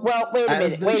 Well, wait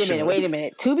a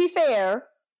minute. To be fair,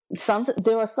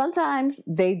 sometimes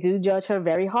they do judge her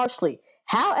very harshly.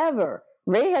 However,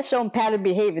 Ray has shown pattern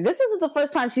behavior. This isn't the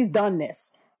first time she's done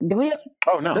this.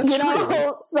 Oh no, that's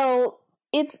true. So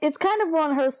it's kind of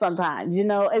on her sometimes.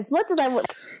 As much as I would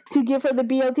to give her the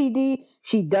BOTD,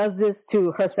 she does this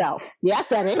to herself. Yeah, I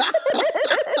said it.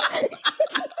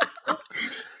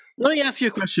 Let me ask you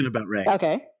a question about Ray.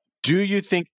 Okay. Do you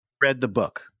think you read the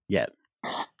book yet?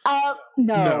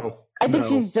 No. I think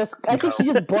she just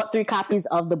bought 3 copies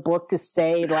of the book to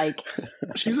say like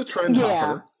she's a trend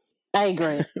hopper. I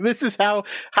agree. This is how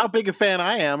big a fan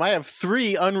I am. I have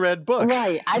 3 unread books.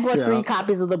 Right. I bought 3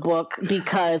 copies of the book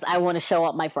because I want to show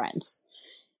up my friends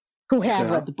who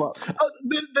have read the book.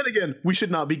 Then again, we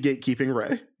should not be gatekeeping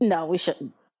Ray. No, we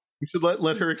shouldn't. We should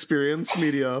let her experience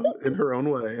media in her own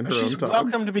way, in her She's own time.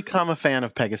 welcome to become a fan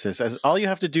of Pegasus. As all you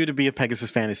have to do to be a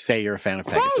Pegasus fan is say you're a fan of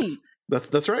Pegasus. Right.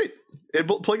 That's right.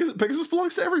 Pegasus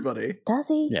belongs to everybody. Does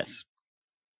he? Yes.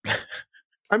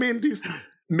 I mean, he's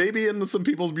maybe in some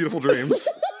people's beautiful dreams.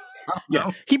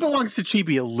 Yeah, he belongs to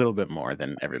Chibi a little bit more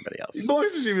than everybody else. He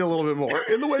belongs to Chibi a little bit more,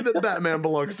 in the way that Batman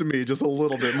belongs to me just a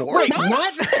little bit more. Wait,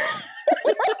 what?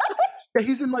 Yeah,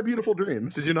 he's in my beautiful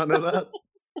dreams. Did you not know that?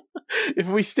 If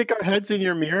we stick our heads in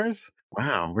your mirrors,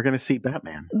 wow, we're going to see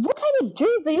Batman. What kind of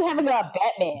dreams are you having about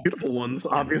Batman? Beautiful ones,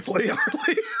 obviously. I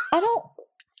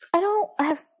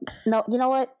have no. You know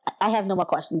what? I have no more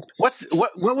questions. What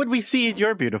would we see in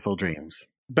your beautiful dreams?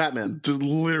 Batman, just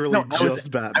literally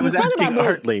Batman. I was asking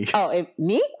Hartley. Oh,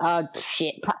 me?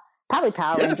 Shit. Probably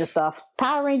Power Rangers stuff.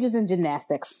 Power Rangers and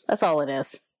gymnastics. That's all it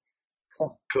is. So.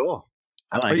 Cool.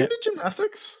 I like Are you it. into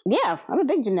gymnastics? Yeah, I'm a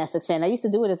big gymnastics fan. I used to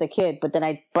do it as a kid, but then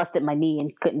I busted my knee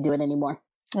and couldn't do it anymore.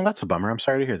 Well, that's a bummer. I'm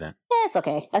sorry to hear that. Yeah, it's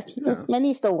okay. My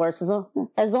knee still works.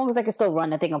 As long as I can still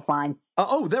run, I think I'm fine.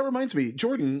 That reminds me,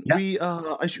 Jordan. Yeah.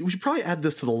 We should probably add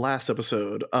this to the last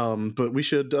episode. But we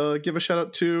should give a shout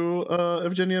out to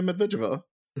Evgenia Medvedeva,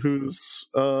 who's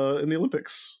in the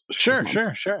Olympics. Sure.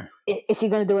 Is she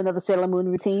going to do another Sailor Moon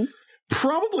routine?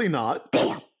 Probably not.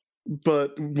 Damn.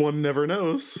 But one never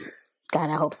knows. God,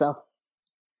 I hope so.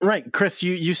 Right, Chris.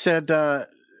 You said her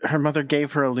mother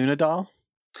gave her a Luna doll.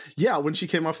 Yeah, when she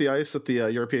came off the ice at the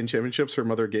European Championships, her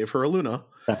mother gave her a Luna.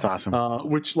 That's awesome.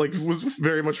 Which was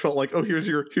very much felt like, oh, here's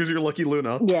your lucky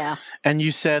Luna. Yeah. And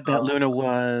you said that Luna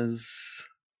was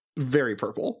very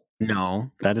purple.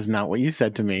 No, that is not what you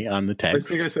said to me on the text. I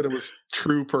think I said it was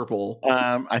true purple.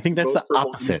 I think that's the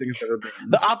opposite.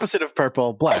 The opposite of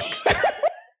purple, black.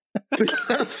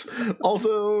 That's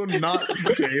also not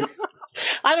the case.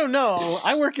 I don't know.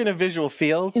 I work in a visual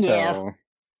field, so yeah.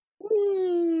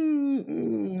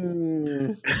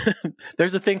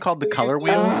 There's a thing called the color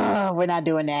wheel. We're not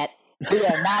doing that. We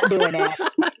are not doing that.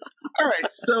 All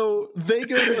right, so they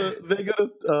go to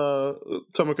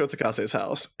Tomoko Takase's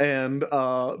house, and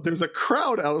there's a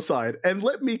crowd outside. And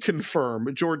let me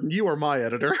confirm, Jordan, you are my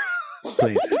editor.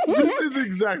 Please. This is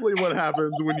exactly what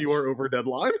happens when you are over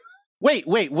deadline. Wait.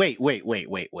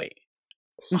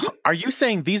 Are you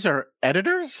saying these are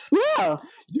editors? Yeah.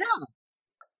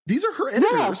 These are her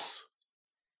editors.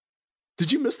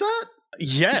 Did you miss that?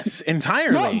 Yes,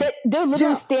 entirely. No, they're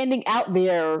literally standing out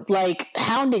there, like,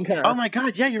 hounding her. Oh my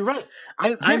god, yeah, you're right.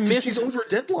 I missed. She's over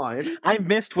deadline. I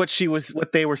missed what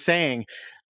they were saying.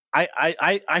 I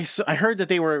heard that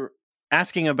they were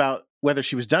asking about whether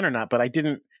she was done or not, but I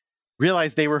didn't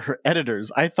realize they were her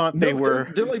editors. I thought they're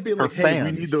like being like, hey,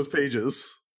 fans. We need those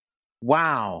pages.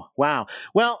 Wow.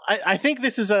 Well, I think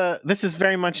this is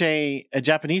very much a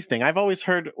Japanese thing. I've always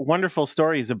heard wonderful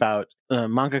stories about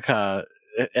mangaka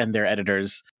and their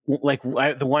editors, like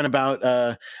the one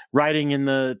about riding in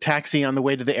the taxi on the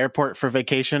way to the airport for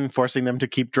vacation, forcing them to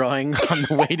keep drawing on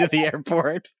the way to the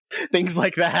airport, things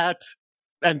like that,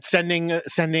 and sending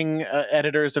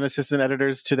editors and assistant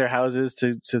editors to their houses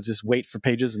to just wait for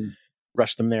pages and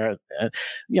rush them there.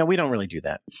 We don't really do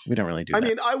that. I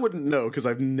mean, I wouldn't know because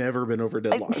I've never been over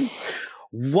deadline.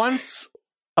 Once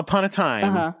upon a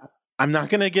time, I'm not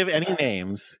going to give any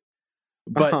names,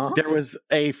 but there was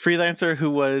a freelancer who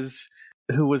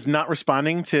was not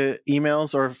responding to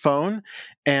emails or phone,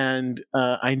 and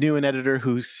I knew an editor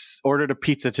who ordered a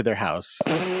pizza to their house.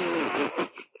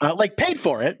 Like paid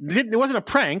for it. It wasn't a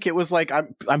prank. It was like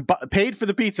I'm paid for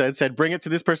the pizza and said bring it to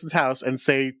this person's house and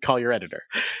say call your editor.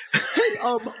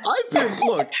 I've been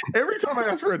every time I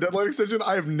ask for a deadline extension,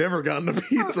 I have never gotten a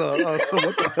pizza. So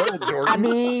what the hell, Jordan? I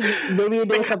mean, maybe you're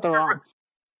doing something wrong.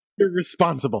 You're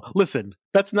responsible. Listen,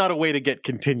 that's not a way to get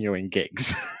continuing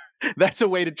gigs. That's a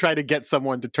way to try to get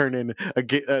someone to turn in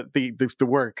the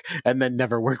work and then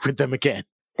never work with them again.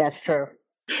 That's true.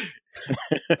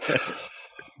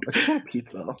 I just want a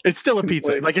pizza. It's still a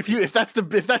pizza. Like if that's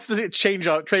the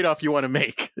trade off you want to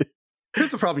make. Here's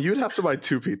the problem: you'd have to buy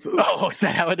 2 pizzas. Oh, is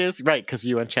that how it is? Right? Because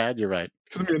you and Chad, you're right.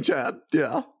 Because me and Chad,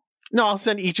 yeah. No, I'll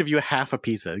send each of you half a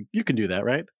pizza. You can do that,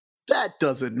 right? That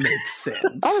doesn't make sense.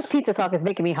 All this pizza talk is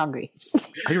making me hungry.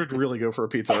 I would really go for a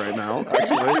pizza right now.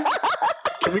 Actually,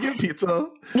 can we get pizza?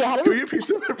 Yeah, Can we get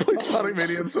pizza and play Sonic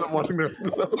Mania instead of watching the rest of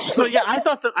this episode? So yeah, I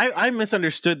thought that I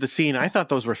misunderstood the scene. I thought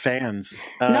those were fans.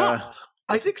 No.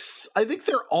 I think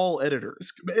they're all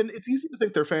editors, and it's easy to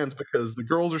think they're fans because the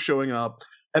girls are showing up,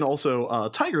 and also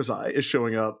Tiger's Eye is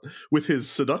showing up with his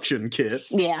seduction kit.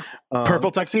 Yeah.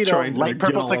 Purple tuxedo, trying to light get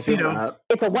purple all up in tuxedo. that.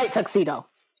 It's a white tuxedo.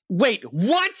 Wait,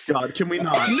 what? God, can we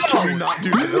not? No. Can we not do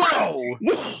this?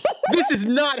 No, this is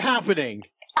not happening.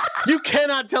 You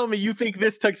cannot tell me you think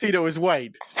this tuxedo is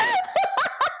white.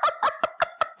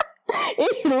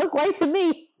 It looked white to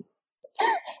me.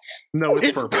 No, it's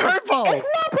It's purple. purple. It's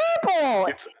not purple.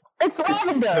 It's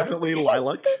lavender. Definitely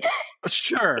lilac.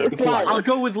 Sure, It's lilac. I'll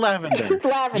go with lavender. It's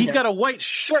lavender. He's got a white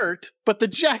shirt, but the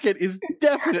jacket is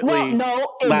definitely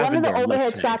No. In one of the lavender, overhead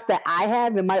let's say. shots that I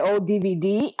have in my old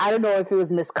DVD, I don't know if it was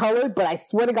miscolored, but I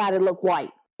swear to God, it looked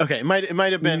white. Okay, it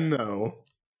might have been No.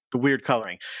 the weird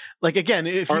coloring. Like again,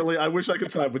 if you, Harley, I wish I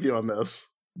could side with you on this,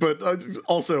 but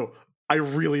also I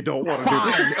really don't want to do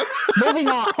this Fine. again. Moving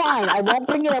on. Fine. I won't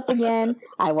bring it up again.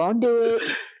 I won't do it.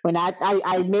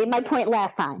 I made my point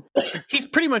last time. he's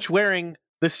pretty much wearing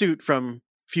the suit from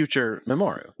Future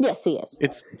Memorial. Yes, he is.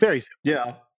 It's very.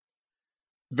 Yeah,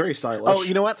 very stylish. Oh,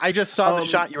 you know what? I just saw the Um,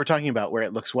 shot you were talking about where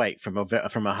it looks white from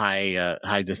a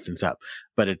high distance up,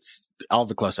 but it's all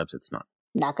the close-ups. It's not.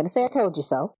 Not going to say I told you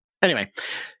so. Anyway,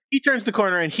 he turns the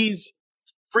corner and he's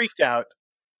freaked out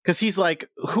because he's like,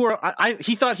 "Who are I?"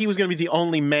 He thought he was going to be the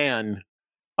only man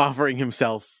offering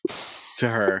himself to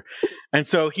her, and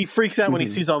so he freaks out when he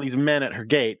Mhm. sees all these men at her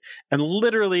gate and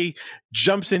literally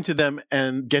jumps into them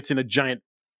and gets in a giant,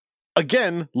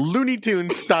 again, Looney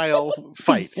Tunes style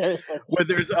fight. Seriously. Where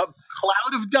there's a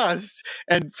cloud of dust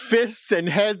and fists and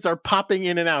heads are popping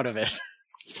in and out of it.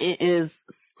 It is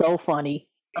so funny.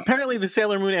 Apparently, the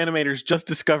Sailor Moon animators just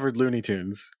discovered Looney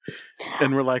Tunes,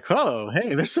 and we're like, "Oh,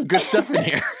 hey, there's some good stuff in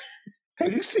here."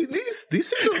 Have you seen these? These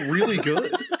things are really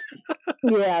good.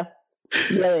 Yeah.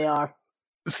 Yeah, they are.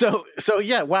 So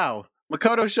yeah, wow.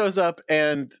 Makoto shows up,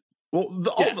 and Well,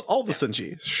 all the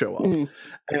Senshi show up, Mhm.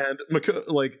 and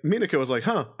Minako is like,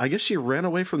 "Huh? I guess she ran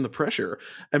away from the pressure."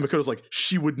 And Makoto's like,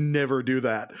 "She would never do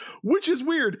that," which is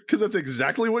weird because that's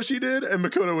exactly what she did, and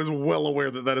Makoto is well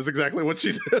aware that that is exactly what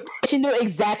she did. She knew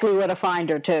exactly where to find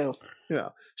her, too. Yeah,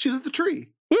 she's at the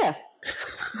tree Yeah.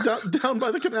 down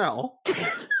by the canal.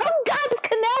 Oh, God, this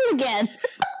canal again.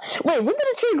 Wait, when did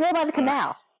a tree grow by the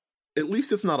canal? At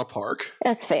least it's not a park.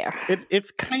 That's fair.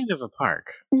 it's kind of a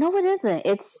park. No, it isn't.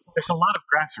 It's There's a lot of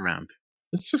grass around.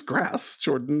 It's just grass,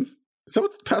 Jordan. Is that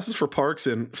what passes for parks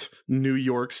in New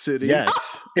York City?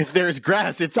 Yes, if there's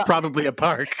grass, it's So- probably a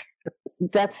park.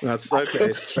 That's okay.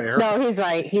 it's Fair. No, he's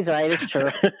right. He's right. It's true.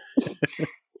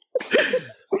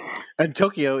 And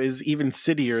Tokyo is even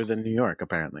cittier than New York,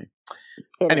 apparently.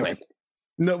 It Anyway. is.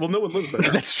 No, well, no one lives there.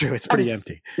 That's true. It's pretty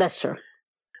empty. That's true.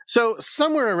 So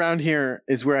somewhere around here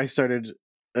is where I started.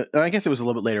 I guess it was a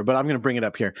little bit later, but I'm going to bring it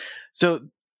up here. So,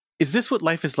 is this what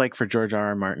life is like for George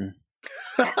R.R. Martin?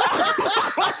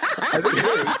 I think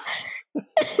it is.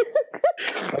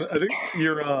 I think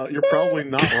you're probably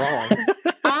not wrong.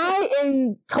 I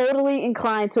am totally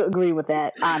inclined to agree with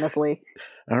that, honestly.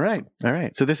 All right.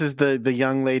 So this is the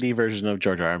young lady version of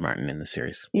George R.R. Martin in the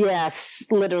series. Yes,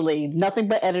 literally. Nothing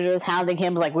but editors hounding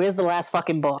him like, where's the last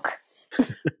fucking book?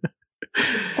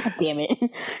 God damn it.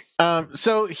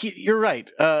 So you're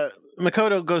right.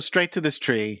 Makoto goes straight to this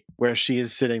tree where she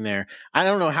is sitting there. I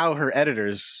don't know how her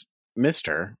editors missed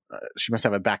her. She must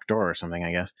have a back door or something,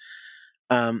 I guess.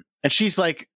 And she's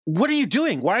like, "What are you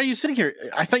doing? Why are you sitting here?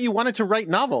 I thought you wanted to write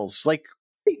novels." Like,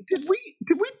 Did we?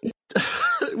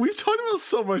 We've talked about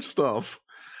so much stuff.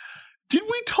 Did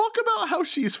we talk about how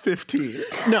she's 15?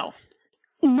 no.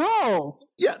 No.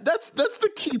 Yeah, that's the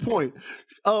key point.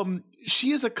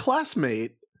 She is a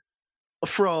classmate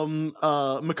from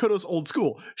Makoto's old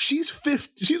school. She's a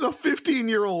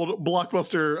 15-year-old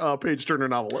blockbuster page turner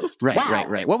novelist. Right, Wow.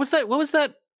 right. What was that?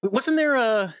 Wasn't there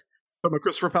a From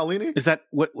Christopher Paolini, is that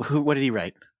what did he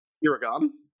write? Iragon.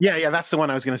 Yeah, that's the one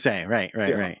I was going to say. Right.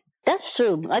 Yeah. That's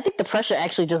true. I think the pressure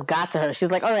actually just got to her. She's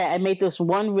like, all right, I made this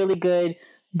one really good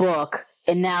book,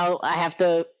 and now I have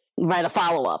to write a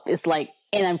follow-up. It's like,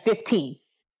 and I'm 15.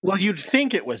 Well, you'd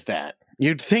think it was that.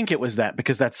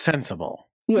 Because that's sensible.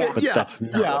 Yeah. But that's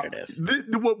not what it is.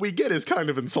 What we get is kind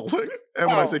of insulting. And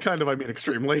when I say kind of, I mean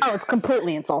extremely. Oh, it's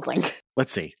completely insulting.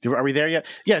 Let's see. Are we there yet?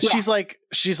 Yeah, she's like,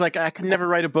 I can never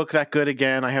write a book that good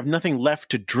again. I have nothing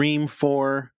left to dream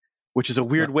for, which is a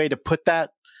weird way to put that.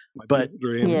 My But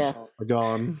dreams are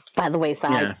gone. By the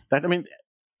wayside. yeah,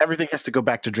 everything has to go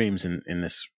back to dreams in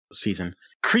this season.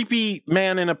 Creepy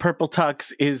man in a purple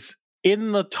tux is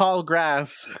in the tall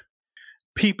grass,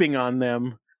 peeping on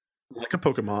them Like a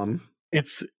Pokemon.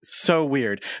 It's so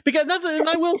weird because and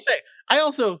I will say,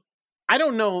 I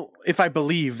don't know if I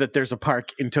believe that there's a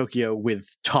park in Tokyo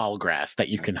with tall grass that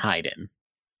you can hide in.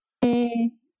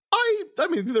 I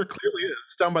mean, there clearly is.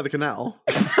 It's down by the canal.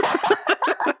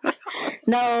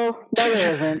 No,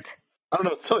 there isn't. I don't know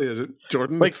what to tell you,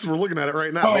 Jordan. Like- We're looking at it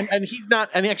right now. Oh, and he's not,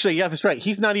 and actually, yeah, that's right.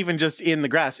 He's not even just in the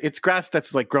grass. It's grass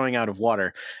that's like growing out of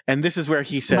water. And this is where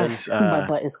he says, my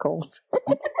butt is cold.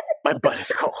 my butt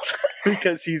is cold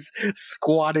because he's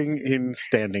squatting in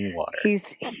standing water.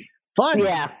 He's Fun.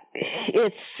 yeah.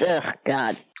 It's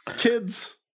God.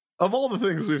 Kids, of all the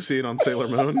things we've seen on Sailor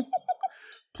Moon,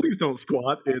 please don't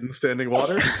squat in standing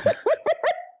water.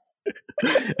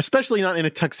 Especially not in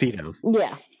a tuxedo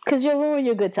Yeah, because you'll ruin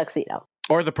your good tuxedo.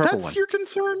 or the purple That's one. your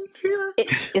concern here?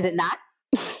 Is it not?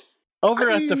 Over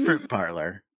I at the mean- fruit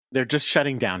parlor, they're just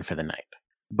shutting down for the night.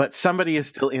 But somebody is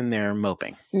still in there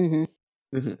moping.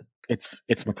 Mm-hmm. It's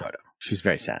Makoto. She's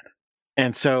very sad.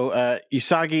 And so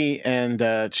Usagi and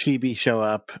Chibi show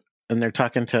up, and they're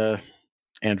talking to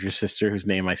Andrew's sister, whose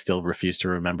name I still refuse to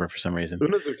remember for some reason.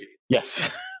 Unazuki. Yes,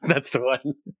 that's the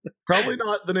one. Probably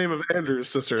not the name of Andrew's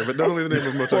sister, but definitely the name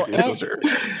of Motoki's sister.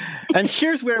 And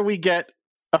here's where we get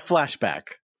a flashback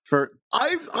for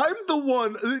I'm the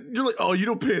one. You're like, oh, you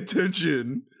don't pay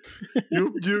attention.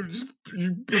 You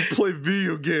play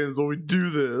video games while we do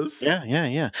this.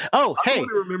 yeah. Oh, I hey. don't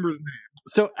even remember his name.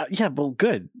 So yeah, well,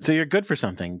 good. So you're good for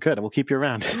something. Good. We'll keep you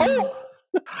around.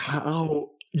 How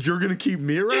you're gonna keep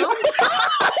me around?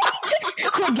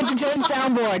 Quick, get the Jordan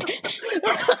soundboard.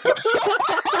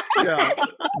 Yeah,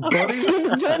 buddy. Get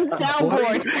the Jordan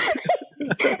soundboard.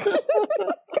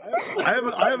 I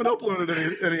haven't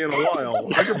uploaded any in a while.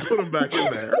 I can put them back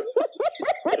in there.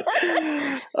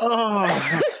 Oh,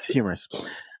 that's humorous.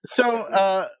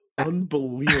 So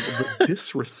Unbelievable the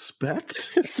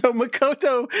disrespect. so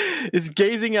Makoto is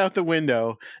gazing out the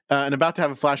window and about to have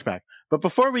a flashback. But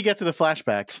before we get to the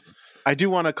flashbacks, I do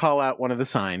want to call out one of the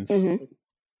signs. Mm-hmm.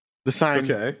 The sign,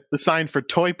 Okay, the sign for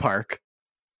Toy Park,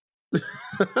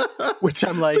 which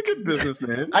I'm like, it's a good business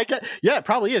name. I get, yeah, it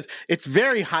probably is. It's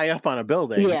very high up on a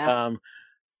building. Yeah.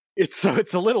 It's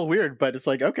a little weird, but it's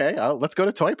like, okay, let's go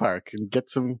to Toy Park and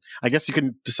get some. I guess you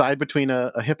can decide between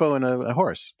a hippo and a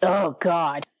horse. Oh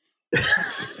God.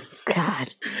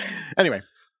 God. Anyway,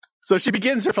 so she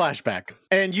begins her flashback,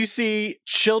 and you see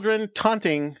children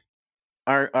taunting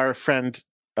our friend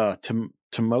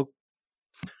Tomoko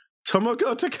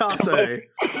Takase.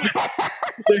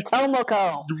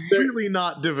 Tomoko. Really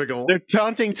not difficult. They're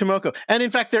taunting Tomoko, and in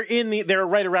fact, they're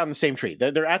right around the same tree.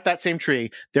 They're at that same tree.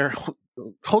 They're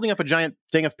holding up a giant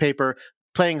thing of paper,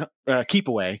 playing keep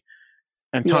away,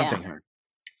 and taunting her.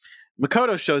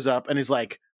 Makoto shows up and is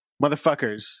like,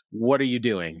 "Motherfuckers, what are you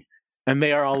doing?" And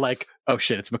they are all like, "Oh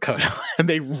shit, it's Makoto," and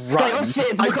they run. Like, oh shit,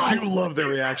 it's I Makoto. do love their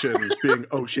reaction being,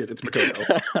 "Oh shit, it's Makoto."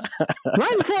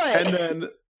 Run for it. And then,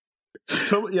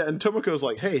 and Tomoko's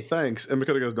like, "Hey, thanks." And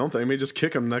Makoto goes, "Don't thank me, just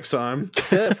kick him next time."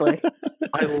 Seriously.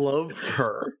 I love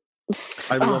her.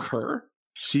 I love her.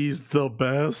 She's the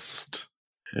best.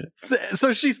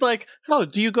 So she's like, "Oh,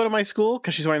 do you go to my school?"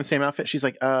 Because she's wearing the same outfit. She's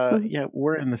like, yeah,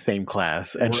 we're in the same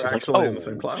class." And We're she's like, actually in the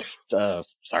same class.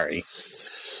 Sorry.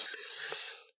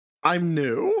 I'm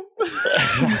new.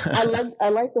 I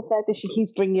like the fact that she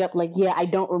keeps bringing up, like, yeah, I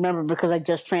don't remember because I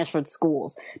just transferred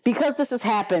schools. Because this has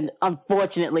happened,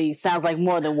 unfortunately, sounds like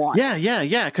more than once.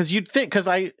 Yeah. Because you'd think, because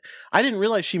I didn't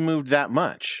realize she moved that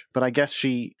much, but I guess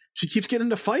she. She keeps getting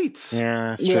into fights. Yeah,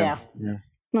 that's true. Yeah. Yeah.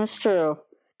 That's true.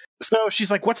 So she's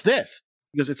like, "What's this?"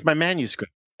 He goes, "It's my manuscript.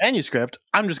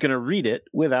 I'm just going to read it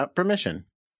without permission."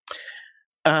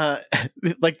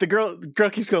 like the girl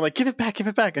keeps going like, give it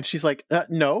back, and she's like,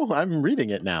 no, I'm reading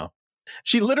it now.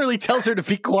 She literally tells her to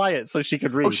be quiet so she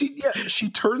could read. Oh, she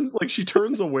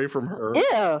turns away from her.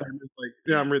 Yeah. And is like,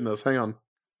 yeah, I'm reading this. Hang on.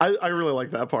 I really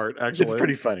like that part, actually. It's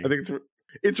pretty funny. I think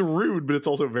it's rude, but it's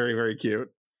also very, very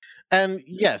cute. And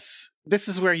yes, this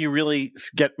is where you really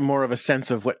get more of a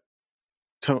sense of what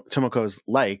Tomoko's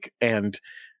like. And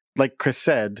like Chris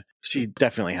said, she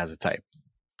definitely has a type.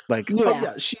 Like, Yeah. Oh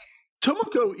yeah,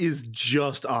 Tomoko is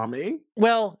just Ami.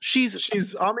 well,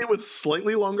 She's Ami with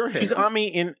slightly longer hair. she's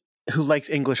Ami who likes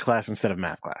English class instead of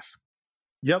math class.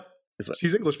 Yep. Is what-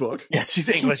 She's English book. Yes, she's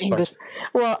She's English.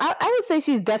 Well, I would say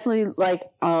she's definitely like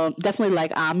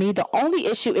Ami. The only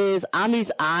issue is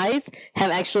Ami's eyes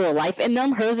have actual life in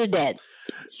them. Hers are dead.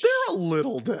 They're a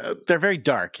little dead. They're very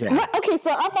dark. Yeah. Right, okay,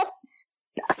 so I'm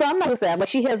not with that. But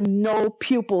she has no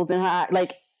pupils in her eye.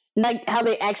 Like how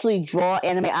they actually draw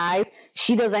anime eyes.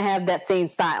 She doesn't have that same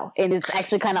style, and it's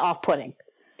actually kind of off-putting.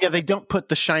 Yeah, they don't put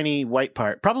the shiny white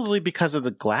part, probably because of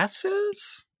the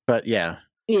glasses. But yeah.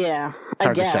 Yeah, I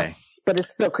Hard to say. guess, but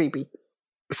it's still creepy.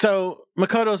 So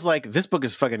Makoto's like, this book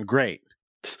is fucking great.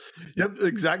 Yep,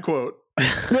 exact quote.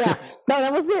 Yeah, no,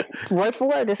 that was it. Word for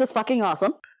word. This is fucking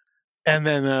awesome. And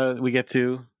then we get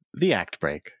to the act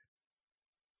break.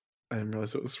 I didn't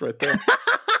realize it was right there.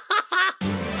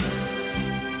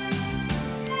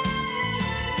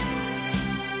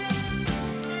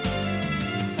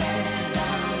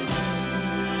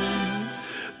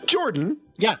 Jordan,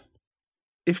 Yeah.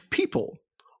 if people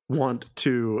want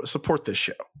to support this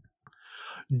show,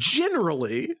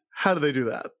 generally, how do they do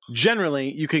that?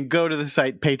 Generally, you can go to the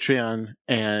site Patreon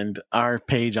and our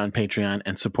page on Patreon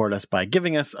and support us by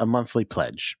giving us a monthly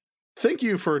pledge. Thank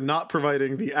you for not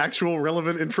providing the actual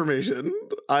relevant information.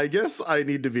 I guess I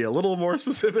need to be a little more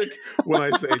specific when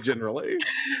I say generally.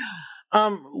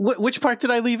 Which part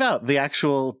did I leave out? The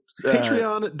actual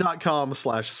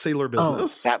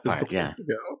Patreon.com/sailorbusiness that is part, the place yeah. to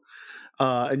go.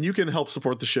 And you can help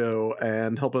support the show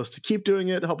and help us to keep doing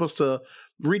it, help us to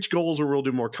reach goals where we'll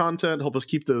do more content, help us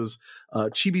keep those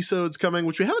chibi-sodes coming,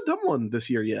 which we haven't done one this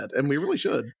year yet, and we really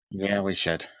should. Yeah, we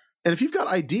should. And if you've got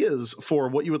ideas for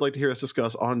what you would like to hear us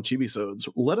discuss on chibi-sodes,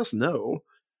 let us know,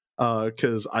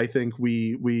 because I think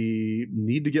we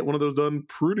need to get one of those done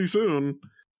pretty soon.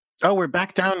 Oh, we're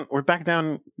back down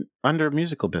under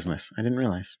musical business. I didn't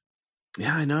realize.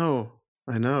 Yeah, I know.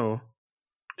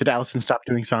 Did Allison stop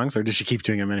doing songs, or did she keep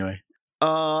doing them anyway?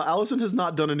 Allison has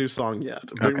not done a new song yet.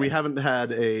 Okay. We haven't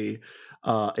had a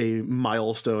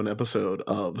milestone episode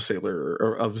of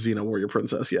Xena Warrior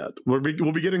Princess yet. We'll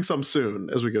be getting some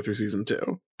soon as we go through season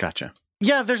 2. Gotcha.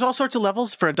 Yeah, there's all sorts of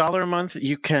levels. For $1 a month,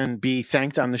 you can be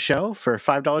thanked on the show. For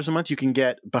 $5 a month, you can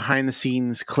get behind the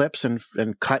scenes clips and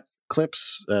cut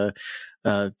clips,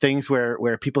 things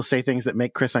where people say things that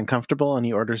make Chris uncomfortable, and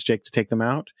he orders Jake to take them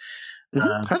out.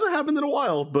 Hasn't happened in a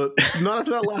while, but not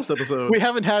after that last episode. We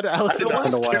haven't had Allison the on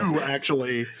in a last while. two,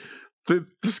 actually. The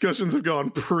discussions have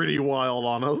gone pretty wild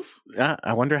on us.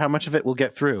 I wonder how much of it we'll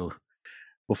get through.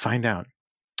 We'll find out.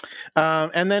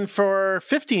 And then for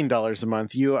 $15 a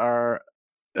month, you are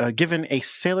given a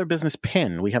Sailor Business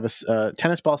pin. We have a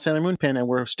tennis ball Sailor Moon pin, and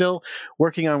we're still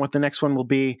working on what the next one will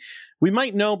be. We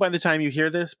might know by the time you hear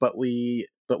this, but we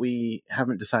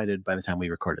haven't decided by the time we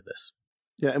recorded this.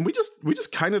 Yeah, and we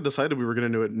just kind of decided we were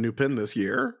going to do a new pin this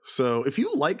year. So if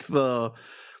you like the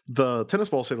tennis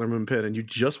ball Sailor Moon pin and you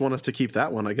just want us to keep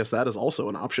that one, I guess that is also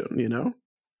an option, you know?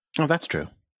 Oh, that's true.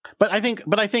 But I think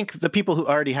the people who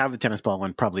already have the tennis ball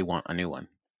one probably want a new one.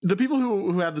 The people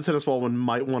who have the tennis ball one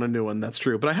might want a new one. That's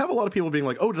true. But I have a lot of people being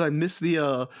like, "Oh, did I miss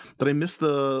the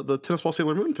tennis ball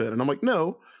Sailor Moon pin?" And I'm like,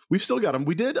 "No, we've still got them.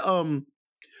 We did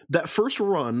that first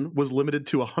run was limited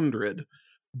to 100,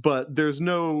 but there's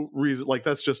no reason, like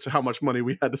that's just how much money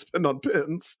we had to spend on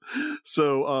pins.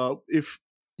 So if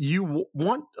you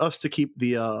want us to keep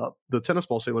the tennis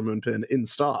ball Sailor Moon pin in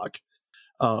stock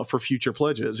for future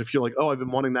pledges, if you're like, oh, I've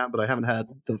been wanting that, but I haven't had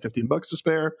the $15 to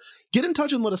spare, get in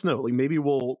touch and let us know. Like maybe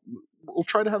we'll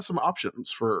try to have some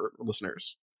options for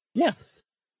listeners. Yeah,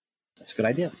 that's a good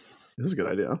idea. This is a good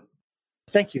idea.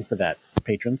 Thank you for that,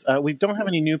 patrons. We don't have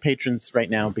any new patrons right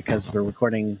now because we're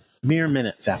recording mere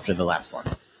minutes after the last one.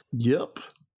 Yep.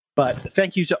 But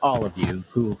thank you to all of you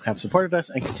who have supported us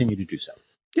and continue to do so.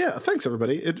 Yeah, thanks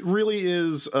everybody. It really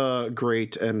is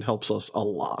great and helps us a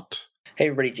lot. Hey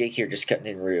everybody, Jake here, just cutting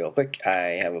in real quick.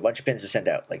 I have a bunch of pins to send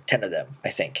out, like 10 of them, I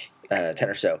think, 10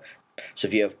 or so. So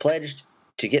if you have pledged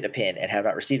to get a pin and have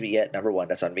not received it yet, number one,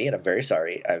 that's on me, and I'm very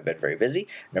sorry. I've been very busy.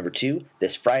 Number two,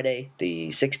 this Friday, the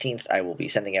 16th, I will be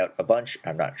sending out a bunch.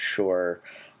 I'm not sure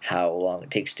how long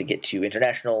it takes to get to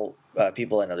international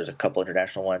people. I know there's a couple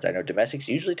international ones. I know domestics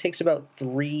usually takes about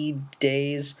 3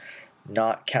 days,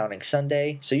 not counting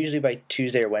Sunday. So usually by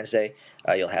Tuesday or Wednesday,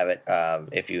 you'll have it.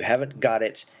 If you haven't got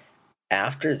it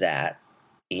after that,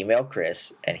 email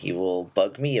Chris and he will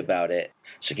bug me about it.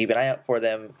 So keep an eye out for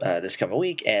them this coming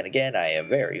week. And again, I am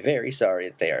very, very sorry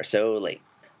that they are so late.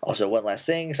 Also, one last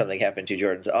thing, something happened to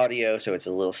Jordan's audio, so it's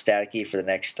a little staticky for the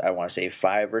next, I want to say,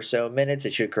 5 or so minutes.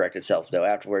 It should correct itself, though,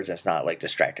 afterwards, and it's not, like,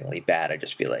 distractingly bad. I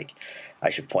just feel like I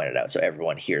should point it out so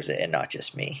everyone hears it and not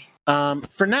just me.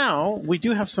 For now, we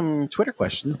do have some Twitter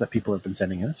questions that people have been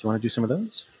sending us. You want to do some of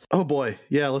those? Oh boy,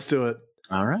 yeah, let's do it.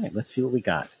 All right, let's see what we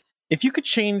got. If you could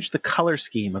change the color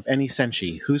scheme of any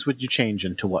Senshi, whose would you change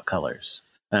into what colors?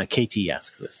 KT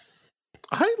asks this.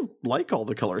 I like all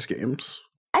the color schemes.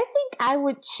 I think I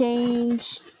would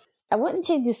change. I wouldn't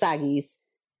change Usagi's,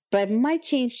 but I might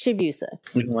change Chibiusa.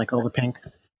 You don't like all the pink?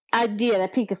 Yeah,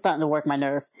 that pink is starting to work my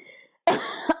nerve.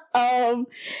 I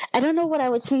don't know what I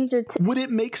would change it to. Would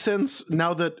it make sense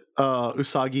now that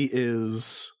Usagi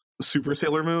is Super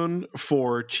Sailor Moon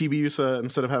for Chibiusa,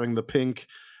 instead of having the pink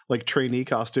like trainee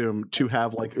costume, to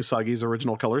have like Usagi's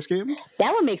original color scheme?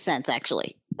 That would make sense,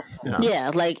 actually.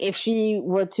 Yeah, like if she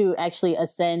were to actually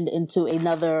ascend into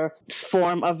another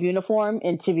form of uniform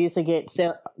and Chibiusa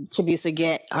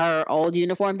get her old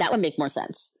uniform, that would make more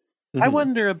sense. I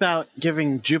wonder about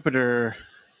giving Jupiter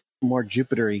more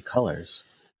Jupiter-y colors.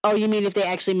 Oh, you mean if they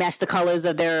actually match the colors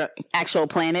of their actual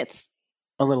planets?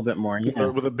 A little bit more, yeah.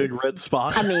 With a big red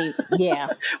spot. I mean, yeah.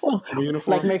 Well,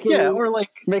 uniform. Like Mercury. Yeah, or like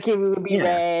Mercury would be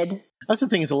red. That's the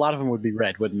thing, is a lot of them would be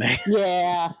red, wouldn't they?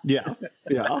 Yeah. Yeah.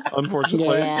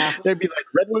 Unfortunately. Yeah. There'd be like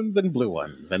red ones and blue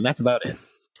ones, and that's about it.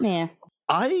 Yeah.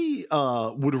 I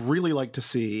would really like to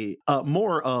see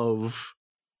more of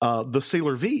the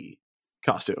Sailor V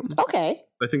costume. Okay.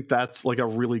 I think that's like a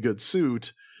really good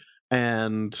suit,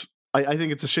 and I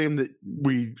think it's a shame that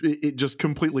it just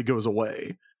completely goes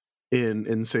away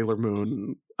in Sailor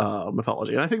Moon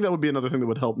mythology. And I think that would be another thing that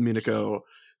would help Minako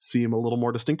seem a little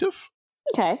more distinctive.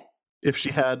 Okay. If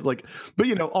she had but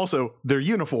also they're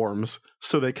uniforms,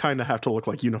 so they kind of have to look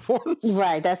like uniforms.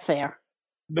 Right, that's fair.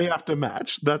 They have to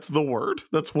match. That's the word.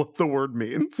 That's what the word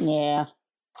means. Yeah,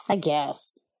 I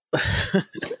guess.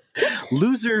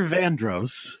 Loser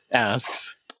Vandros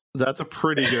asks, that's a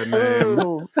pretty good name.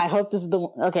 Ooh, I hope this is the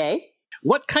one. Okay.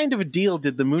 what kind of a deal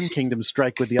did the Moon Kingdom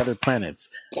strike with the other planets?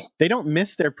 They don't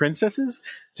miss their princesses?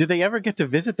 Do they ever get to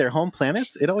visit their home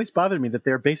planets? It always bothered me that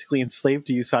they're basically enslaved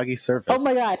to Usagi's service. Oh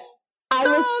my god. I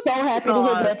was so happy to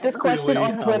hear that this question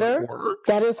really on Twitter.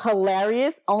 That is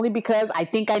hilarious, only because I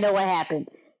think I know what happened.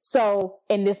 So,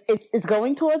 in this, it's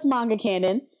going towards manga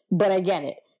canon, but I get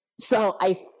it. So,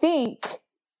 I think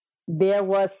there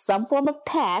was some form of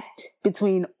pact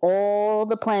between all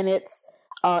the planets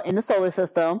in the solar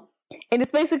system, and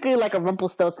it's basically like a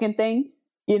Rumpelstiltskin thing,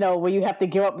 you know, where you have to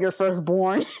give up your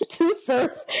firstborn to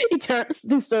serve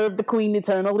the queen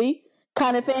eternally,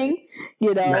 kind of thing,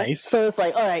 you know. Nice. So it's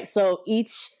like, all right, so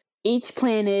each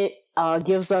planet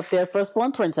gives up their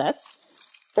firstborn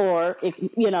princess, or if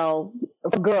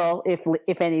a girl,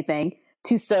 if anything,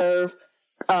 to serve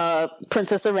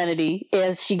Princess Serenity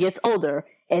as she gets older,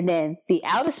 and then the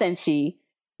outer Senshi,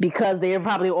 because they're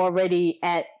probably already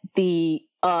at the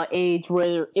age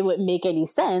where it wouldn't make any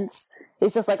sense.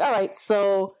 It's just like, all right,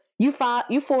 so you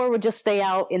four would just stay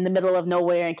out in the middle of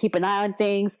nowhere and keep an eye on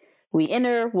things. We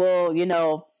enter, will,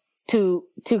 to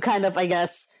kind of, I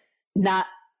guess, not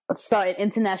start an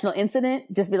international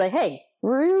incident, just be like, hey,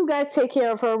 you guys take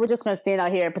care of her. We're just going to stand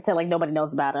out here and pretend like nobody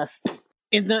knows about us.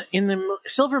 In the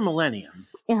Silver Millennium,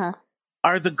 Uh-huh.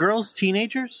 are the girls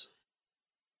teenagers?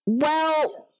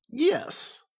 Well,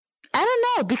 Yes. I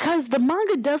don't know, because the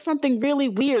manga does something really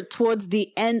weird towards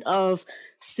the end of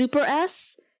Super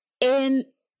S, and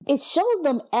it shows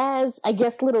them as, I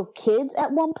guess, little kids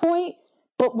at one point,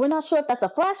 but we're not sure if that's a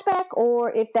flashback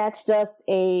or if that's just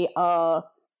a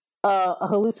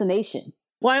hallucination.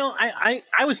 Well,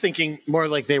 I was thinking more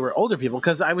like they were older people,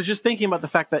 because I was just thinking about the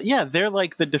fact that, yeah, they're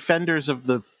like the defenders of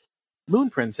the Moon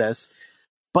Princess,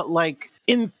 but like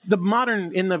in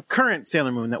the current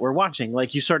Sailor Moon that we're watching,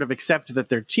 like you sort of accept that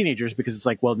they're teenagers because it's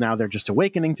like, well, now they're just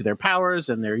awakening to their powers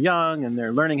and they're young and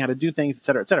they're learning how to do things, et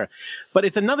cetera, et cetera. But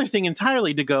it's another thing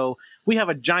entirely to go, we have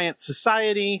a giant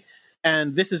society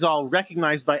and this is all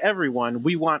recognized by everyone.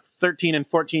 We want 13 and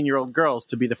 14-year-old girls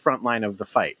to be the front line of the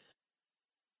fight.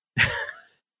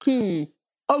 Okay.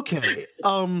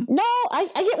 No, I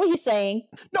get what you're saying.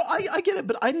 No, I get it,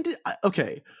 but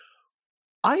okay.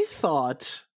 I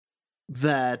thought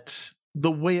that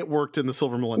the way it worked in the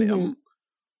Silver Millennium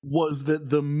was that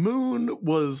the moon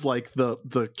was like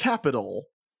the capital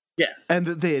and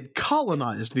that they had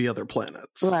colonized the other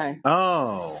planets. Right.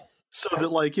 Oh. So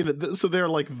that, like, so they're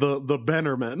like the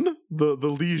Bannermen, the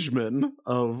liegemen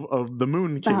of the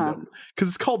Moon Kingdom, because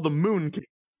it's called the Moon Kingdom.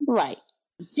 Right.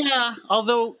 Yeah,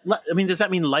 although, I mean, does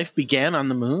that mean life began on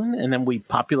the moon and then we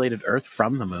populated Earth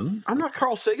from the moon? I'm not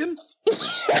Carl Sagan.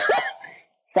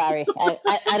 Sorry,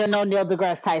 I don't know Neil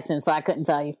deGrasse Tyson, so I couldn't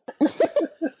tell you.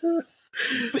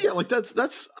 But yeah, like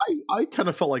that's I kind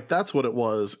of felt like that's what it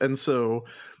was, and so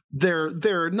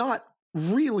they're not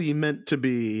really meant to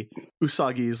be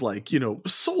Usagi's, like,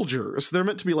 soldiers. They're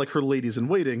meant to be like her ladies in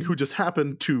waiting who just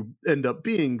happen to end up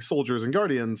being soldiers and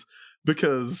guardians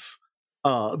because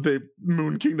the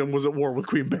Moon Kingdom was at war with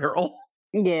Queen Beryl.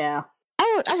 Yeah,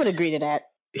 I would agree to that.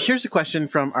 Here's a question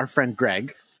from our friend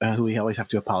Greg, who we always have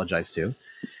to apologize to.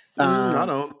 I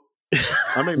don't.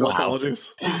 I make no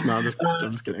apologies. No, I'm just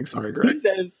kidding. Sorry, Greg. He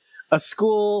says, a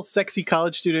school, sexy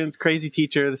college students, crazy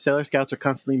teacher, the Sailor Scouts are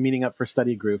constantly meeting up for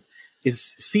study group. Is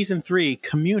season 3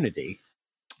 Community?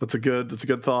 That's a good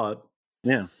thought.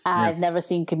 Yeah. I've never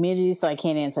seen Community, so I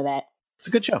can't answer that. It's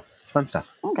a good show. It's fun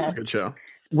stuff. Okay. It's a good show.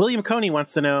 William Coney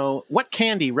wants to know, what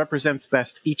candy represents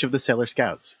best each of the Sailor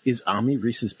Scouts? Is Ami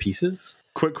Reese's Pieces?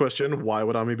 Quick question: why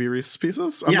would Ami be Reese's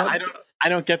Pieces? I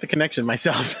don't get the connection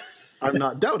myself. I'm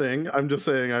not doubting. I'm just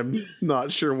saying I'm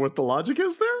not sure what the logic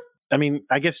is there. I mean,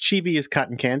 I guess Chibi is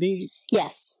cotton candy.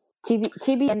 Yes,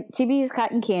 Chibi is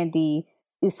cotton candy.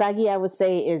 Usagi, I would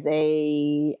say, is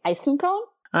a ice cream cone.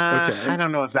 Okay. I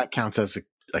don't know if that counts as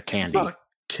a candy. It's not a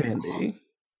candy.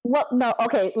 Well, no.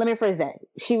 Okay, let me rephrase that.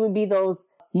 She would be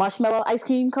those marshmallow ice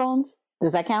cream cones.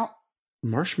 Does that count?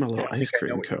 Marshmallow I ice think I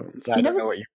cream know cones. I don't know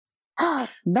what you.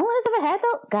 No one has ever had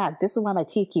though. God, this is why my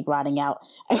teeth keep rotting out.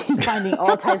 I'm finding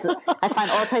all types of. I find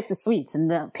all types of sweets,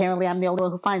 and apparently I'm the only one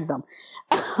who finds them.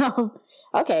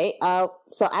 Okay,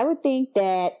 so I would think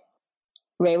that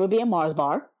Ray would be a Mars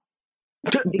bar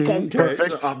because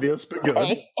Perfect. Obvious, but good.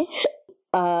 okay.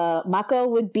 Mako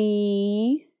would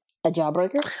be a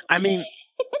Jawbreaker. I mean,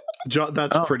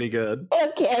 That's pretty good.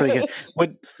 Okay, it's pretty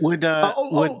good. Would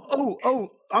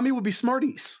Ami would be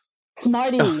Smarties.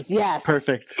 Smarties, yes,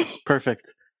 perfect.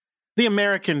 The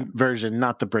American version,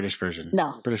 not the British version.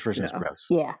 No. British version is Yeah. gross.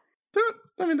 Yeah,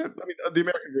 The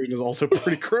American version is also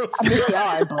pretty gross. I mean they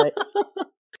are, but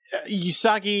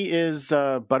Usagi is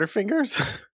Butterfingers.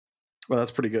 Well,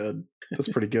 that's pretty good.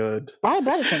 why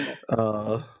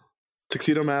Butterfinger?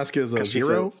 Tuxedo Mask is a 'Cause she's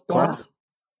zero. a plus.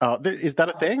 Oh, is that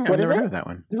a thing? What I've is never it? heard of that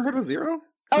one. You ever heard of Zero?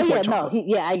 Oh White yeah, no,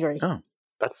 chocolate. I agree. Oh,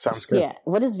 that sounds good. Yeah,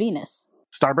 what is Venus?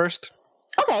 Starburst.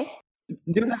 Okay,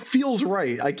 That feels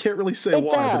right. I can't really say It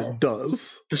why, but does. it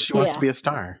does. She wants Yeah. to be a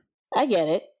star. I get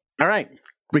it. All right.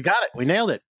 We got it. We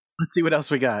nailed it. Let's see what else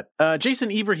we got.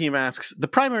 Jason Ibrahim asks, the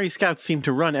primary scouts seem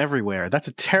to run everywhere. That's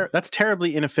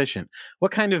terribly inefficient.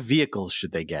 What kind of vehicles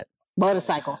should they get?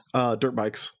 Motorcycles. Dirt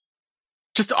bikes.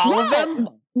 Just all of them?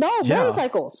 No, Yeah.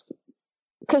 motorcycles.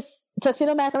 Because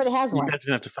Tuxedo Mask already has You one. guys are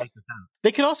going to have to fight this out.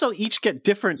 They could also each get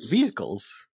different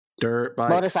vehicles. Dirt bikes.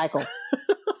 Motorcycle.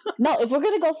 No, if we're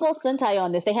going to go full Sentai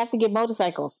on this, they have to get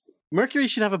motorcycles. Mercury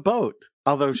should have a boat,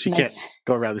 although she Nice. can't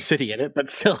go around the city in it, but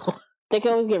still. They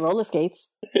can always get roller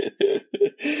skates.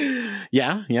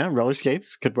 yeah, roller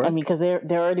skates could work. I mean, because there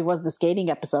already was the skating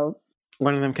episode.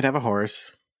 One of them could have a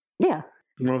horse. Yeah.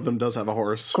 One of them does have a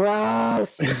horse.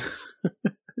 Gross.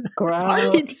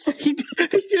 Gross. he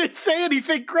didn't say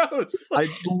anything gross. I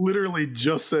literally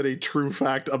just said a true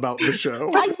fact about the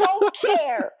show. I don't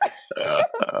care.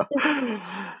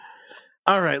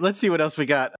 All right, let's see what else we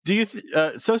got. Do you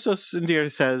Soso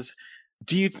Sundir says,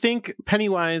 do you think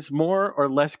Pennywise more or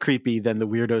less creepy than the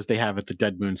weirdos they have at the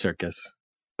Dead Moon Circus?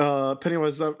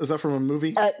 Pennywise, is that from a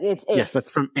movie? It's it. Yes, that's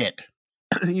from It.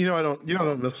 I don't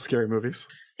mess with scary movies.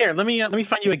 Here, let me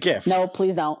find you a GIF. No,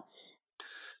 please don't.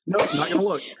 No, I'm not gonna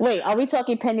look. Wait, are we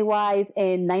talking Pennywise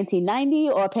in 1990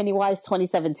 or Pennywise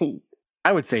 2017?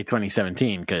 I would say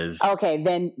 2017 because Okay,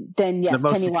 then the yes,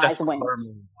 most Pennywise successful horror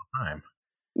wins. movie of all time.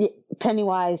 Yeah,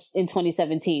 Pennywise in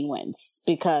 2017 wins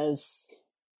because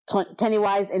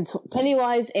Pennywise in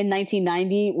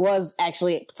 1990 was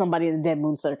actually somebody in the Dead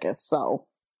Moon Circus. So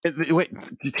Wait,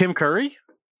 Tim Curry?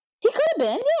 he could have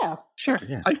been, yeah. Sure,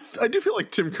 yeah. I do feel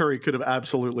like Tim Curry could have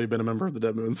absolutely been a member of the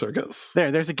Dead Moon Circus.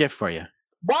 There's a GIF for you.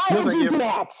 Why No, would thank you you. do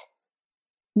that?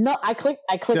 No, I clicked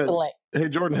Yeah. the link. Hey,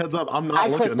 Jordan, heads up. I'm not I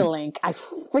looking. clicked the link. I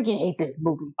freaking hate this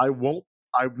movie. I won't.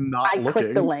 I'm not I looking.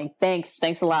 clicked the link. Thanks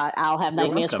a lot. I'll have You're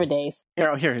nightmares welcome. for days.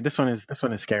 Here, this one is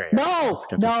scary. No, Let's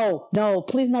get this. no,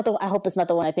 please not the one. I hope it's not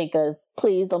the one I think is.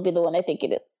 Please don't be the one I think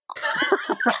it is.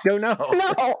 No. No,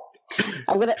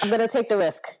 I'm gonna take the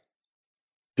risk.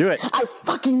 Do it. I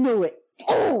fucking knew it.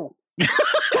 Oh,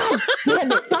 God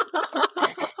damn it!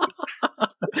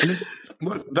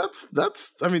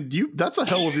 I mean, that's a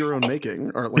hell of your own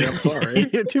making, Artley. I'm sorry.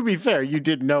 To be fair, you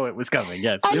did know it was coming.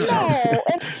 Yes. I know.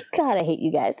 God, I hate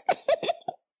you guys.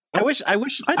 I wish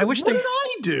what did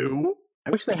I do? I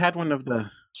wish they had one of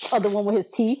the Oh, the one with his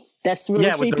teeth? That's really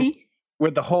creepy? where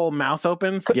the whole mouth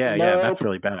opens. Yeah, Nope. that's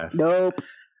really badass. Nope.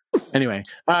 Anyway,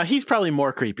 he's probably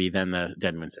more creepy than the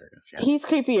Dead Moon Circus. Yeah. He's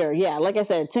creepier. Yeah, like I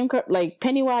said,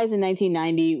 Pennywise in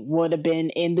 1990 would have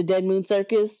been in the Dead Moon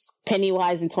Circus.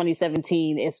 Pennywise in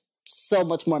 2017 is so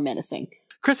much more menacing.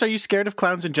 Chris, are you scared of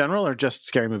clowns in general or just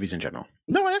scary movies in general?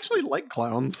 No, I actually like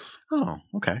clowns. Oh,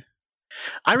 okay.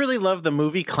 I really love the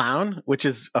movie Clown, which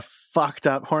is a fucked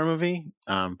up horror movie,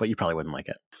 but you probably wouldn't like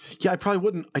it. Yeah, I probably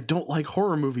wouldn't. I don't like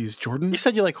horror movies, Jordan. You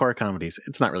said you like horror comedies.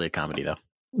 It's not really a comedy, though.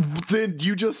 Then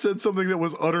you just said something that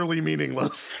was utterly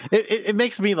meaningless. It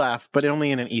makes me laugh, but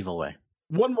only in an evil way.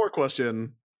 One more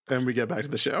question, and we get back to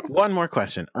the show. One more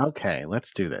question. Okay,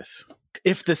 let's do this.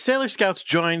 If the Sailor Scouts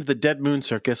joined the Dead Moon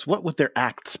Circus, what would their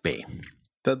acts be?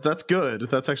 That's good.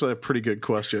 That's actually a pretty good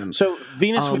question. So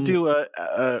Venus would do a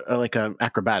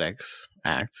acrobatics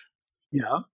act.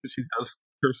 Yeah, she has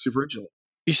her super agility.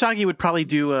 Usagi would probably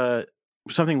do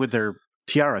something with their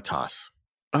tiara toss.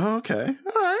 Oh, okay.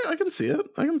 All right. I can see it.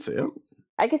 I can see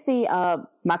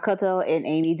Makoto and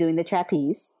Amy doing the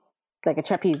trapeze, like a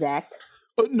trapeze act.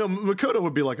 Oh, no, Makoto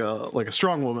would be like a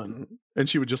strong woman, and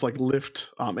she would just like lift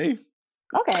Ami.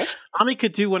 Okay. Ami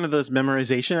could do one of those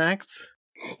memorization acts.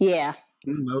 Yeah.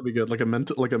 That would be good, like a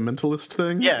mentalist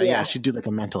thing. Yeah, she'd do like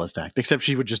a mentalist act, except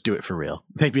she would just do it for real.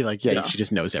 They'd be like, yeah. She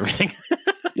just knows everything.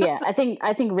 Yeah, I think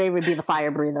Ray would be the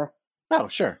fire breather. Oh,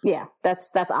 sure. Yeah,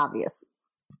 that's obvious.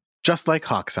 Just like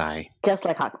Hawkeye.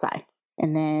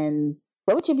 And then,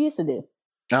 what would Chibiusa do?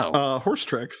 Oh. Horse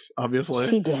tricks, obviously.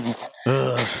 She did it.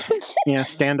 Yeah,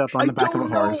 stand up on the back of a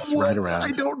horse, ride around.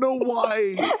 I don't know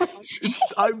why.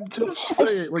 I'm just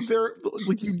saying,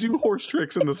 like you do horse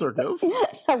tricks in the circus.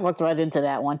 I walked right into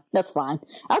that one. That's fine.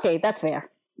 Okay, that's fair.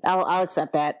 I'll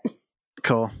accept that.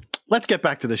 Cool. Let's get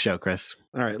back to the show, Chris.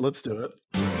 All right, let's do it.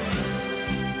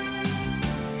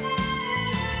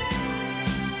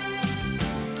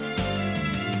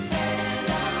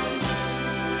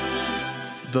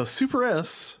 The Super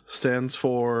S stands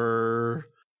for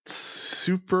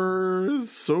Super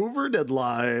Sober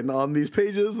Deadline on these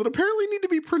pages that apparently need to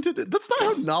be printed. That's not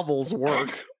how novels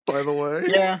work, by the way.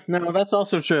 Yeah, no, that's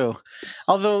also true.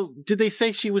 Although, did they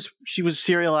say she was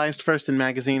serialized first in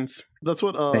magazines? That's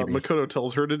what Makoto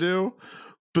tells her to do.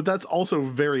 But that's also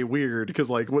very weird because,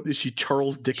 like, what is she,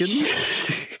 Charles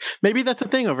Dickens? Maybe that's a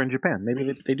thing over in Japan.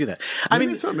 Maybe they do that.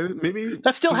 Maybe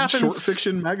that still happens. Short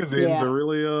fiction magazines are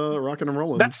really rocking and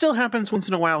rolling. That still happens once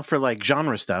in a while for like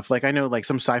genre stuff. Like I know like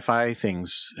some sci-fi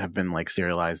things have been like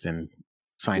serialized in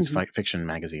science fiction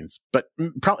magazines, but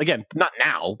probably again not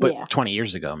now, but 20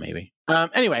 years ago maybe.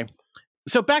 Anyway,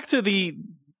 so back to the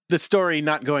story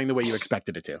not going the way you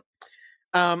expected it to.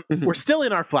 We're still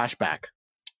in our flashback.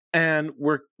 And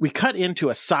we cut into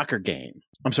a soccer game.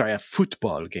 I'm sorry, a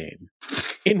football game,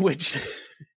 in which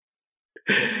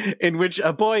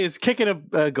a boy is kicking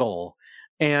a goal,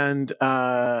 and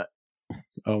oh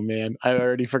man, I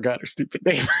already forgot her stupid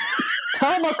name.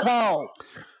 Tomoko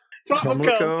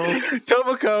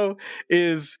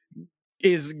is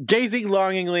gazing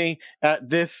longingly at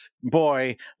this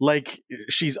boy like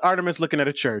she's Artemis looking at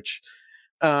a church.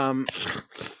 Okay.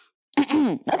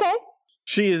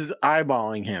 She is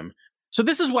eyeballing him. So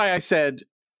this is why I said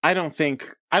I don't think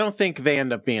they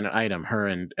end up being an item, her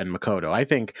and Makoto. I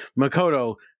think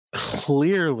Makoto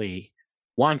clearly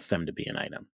wants them to be an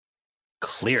item.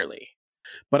 Clearly.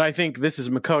 But I think this is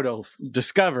Makoto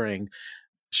discovering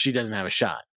she doesn't have a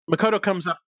shot. Makoto comes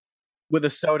up with a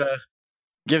soda,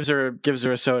 gives her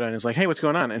a soda and is like, "Hey, what's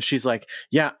going on?" And she's like,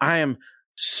 "Yeah, I am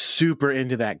super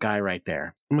into that guy right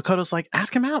there." And Makoto's like,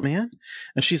 "Ask him out, man."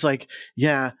 And she's like,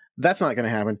 "Yeah, that's not going to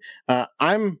happen.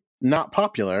 I'm not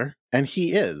popular, and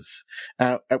he is."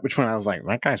 At which point I was like,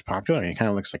 "That guy's popular. He kind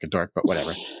of looks like a dork, but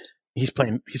whatever." He's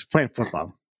playing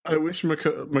football. I wish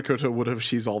Makoto would have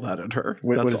 "she's all that" at her.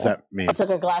 What does that mean? I took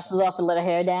her glasses off and let her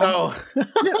hair down. Oh,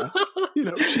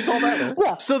 yeah. She's all that.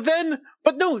 Yeah. So then,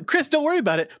 but no, Chris, don't worry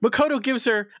about it. Makoto gives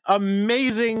her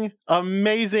amazing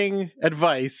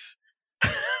advice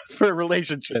for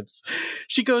relationships.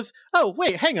 She goes, "Oh,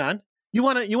 wait, hang on. You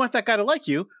want that guy to like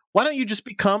you? Why don't you just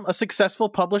become a successful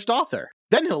published author?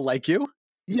 Then he'll like you."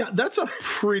 Yeah, that's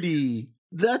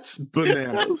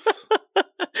bananas.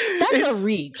 That's a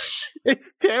reach.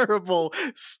 It's terrible,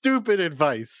 stupid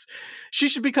advice. She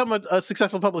should become a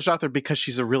successful published author because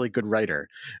she's a really good writer.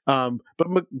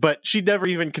 But she never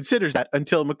even considers that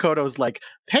until Makoto's like,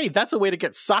 hey, that's a way to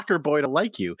get Soccer Boy to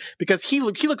like you. Because he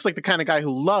looks like the kind of guy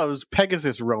who loves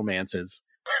Pegasus romances.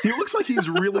 He looks like he's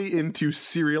really into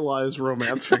serialized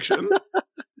romance fiction.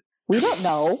 We don't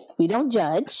know. We don't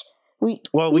judge. We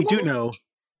do know.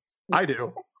 I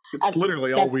do. It's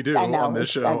literally all we do on this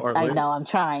show. I know. I'm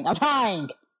trying.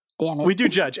 Damn it. We do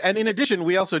judge. And in addition,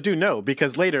 we also do know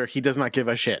because later he does not give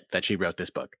a shit that she wrote this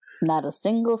book. Not a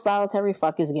single solitary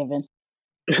fuck is given.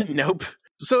 Nope.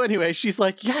 So anyway, she's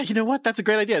like, yeah, you know what? That's a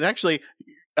great idea. And actually,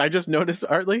 I just noticed,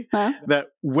 Artley, that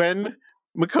when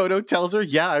Makoto tells her,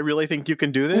 yeah, I really think you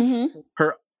can do this,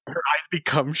 her eyes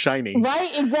become shiny.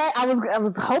 Right, exactly. I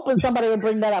was hoping somebody would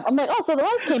bring that up. I'm like, oh, so the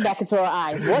life came back into her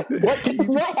eyes. What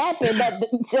happened that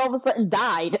she all of a sudden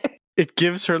died? It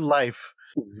gives her life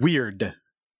weird.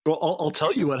 Well, I'll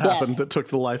tell you what happened that took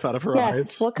the life out of her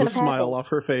eyes. The smile off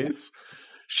her face.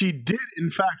 She did, in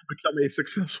fact, become a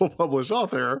successful published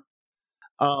author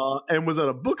and was at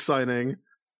a book signing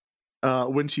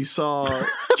when she saw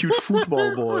cute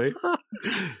football boy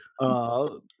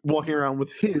walking around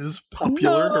with his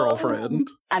popular girlfriend.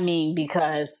 I mean,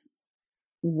 because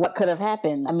what could have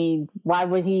happened? I mean, why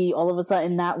would he all of a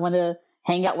sudden not want to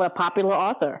hang out with a popular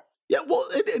author? Yeah, well,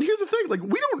 and here's the thing. Like,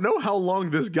 we don't know how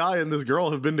long this guy and this girl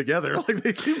have been together. Like,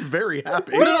 they seem very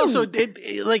happy. But also,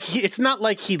 it's not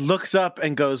like he looks up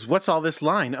and goes, what's all this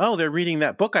line? Oh, they're reading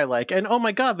that book I like. And oh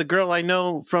my God, the girl I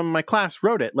know from my class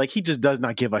wrote it. Like, he just does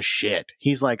not give a shit.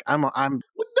 He's like, I'm. Well,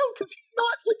 no, because he's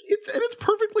not, like, it's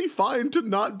perfectly fine to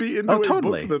not be into a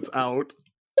book that's out.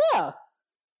 Yeah.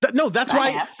 That's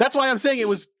why I'm saying it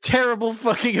was terrible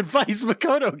fucking advice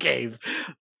Makoto gave.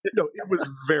 No, it was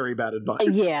very bad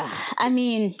advice. Yeah. I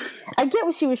mean, I get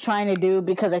what she was trying to do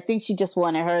because I think she just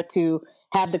wanted her to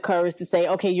have the courage to say,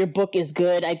 okay, your book is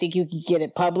good. I think you can get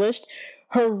it published.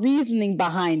 Her reasoning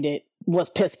behind it was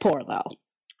piss poor, though.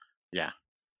 Yeah.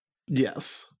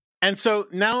 Yes. And so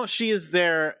now she is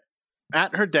there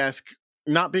at her desk,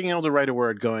 not being able to write a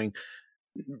word, going,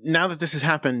 now that this has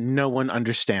happened, no one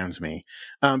understands me.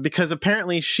 Because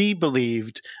apparently she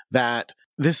believed that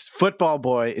this football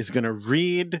boy is going to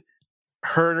read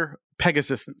her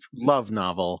Pegasus love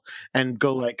novel and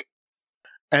go like,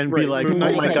 and be like, oh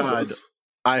my God,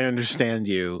 I understand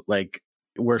you. Like,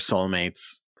 we're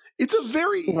soulmates. It's a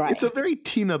very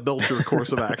Tina Belcher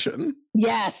course of action.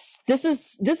 Yes, this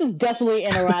is definitely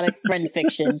an erotic friend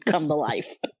fiction come to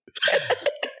life.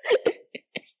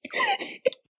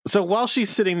 So while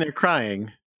she's sitting there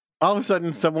crying, all of a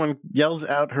sudden someone yells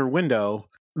out her window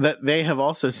that they have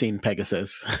also seen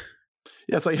Pegasus.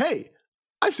 Yeah, it's like, hey,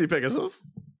 I've seen Pegasus,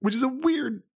 which is a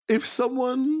weird. If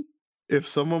someone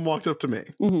walked up to me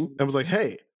and was like,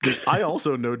 hey, I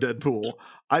also know Deadpool,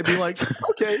 I'd be like,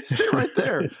 okay, stay right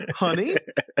there, honey.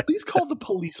 Please call the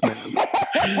policeman.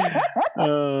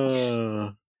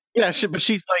 Yeah, but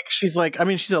she's like, I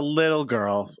mean, she's a little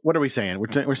girl. What are we saying?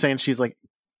 We're saying she's like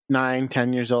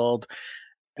 9-10 years old.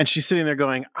 And she's sitting there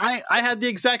going, I had the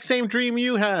exact same dream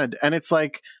you had. And it's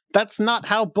like, that's not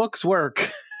how books work.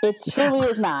 It truly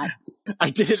is not.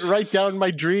 I didn't write down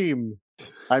my dream.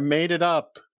 I made it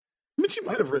up. I mean, she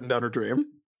might have written down her dream.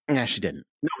 Yeah, she didn't.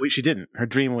 No, she didn't. Her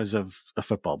dream was of a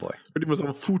football boy. Her dream was of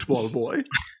a football boy.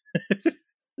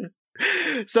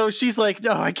 So she's like,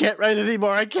 no, I can't write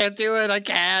anymore. I can't do it. I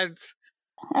can't.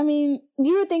 I mean,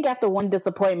 you would think after one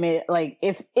disappointment, like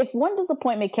if one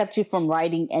disappointment kept you from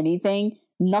writing anything,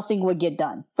 nothing would get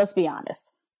done. Let's be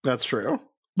honest. That's true.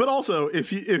 But also,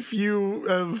 if you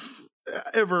have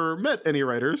ever met any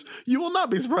writers, you will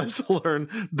not be surprised to learn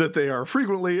that they are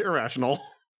frequently irrational.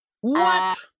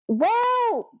 What?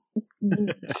 Well,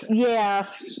 yeah,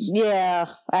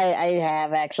 I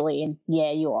have actually, and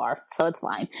yeah, you are, so it's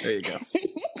fine. There you go.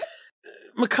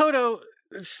 Makoto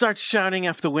starts shouting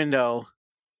up the window.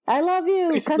 I love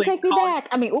you. Come take me back.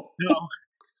 I mean, no.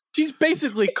 She's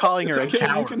basically calling her a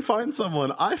coward. You can find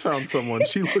someone. I found someone.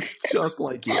 She looks just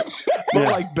like you.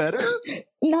 But like better?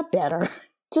 Not better.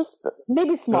 Just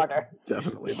maybe smarter.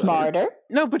 Definitely smarter. Better.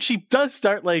 No, but she does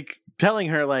start like telling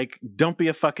her like, don't be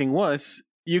a fucking wuss.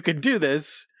 You can do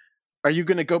this. Are you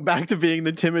going to go back to being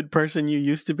the timid person you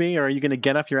used to be? Or are you going to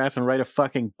get off your ass and write a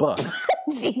fucking book?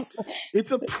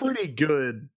 It's a pretty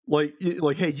good, like,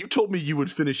 hey, you told me you would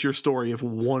finish your story if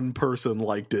one person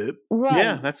liked it. Right.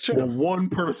 Yeah, that's true. Well, one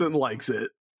person likes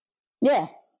it. Yeah,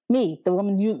 me, the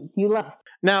woman you left.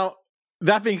 Now,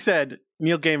 that being said,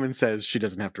 Neil Gaiman says she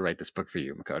doesn't have to write this book for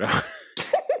you, Makoto.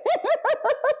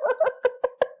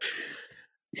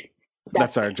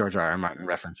 That's our George R. R. Martin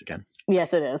reference again.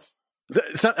 Yes, it is.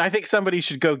 So I think somebody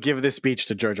should go give this speech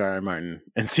to George R.R. Martin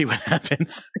and see what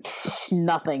happens.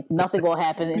 Nothing will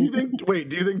happen.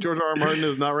 Do you think George R.R. Martin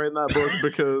is not writing that book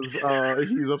because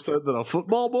he's upset that a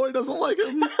football boy doesn't like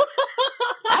him?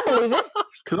 I believe it.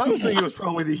 Because I was thinking it was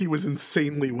probably that he was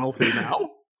insanely wealthy now.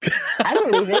 I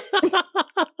believe it.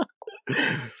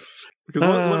 Because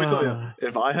let me tell you,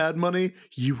 if I had money,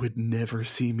 you would never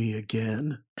see me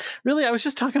again. Really, I was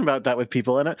just talking about that with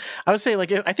people, and I would say,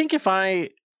 like, I think if I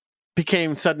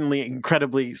became suddenly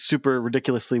incredibly, super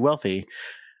ridiculously wealthy,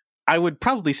 I would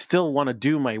probably still want to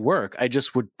do my work. I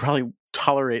just would probably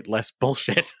tolerate less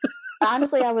bullshit.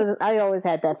 Honestly, I always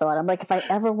had that thought. I'm like, if I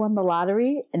ever won the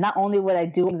lottery, not only would I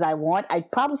do things I want,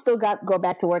 I'd probably still go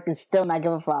back to work and still not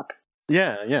give a fuck.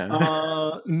 Yeah.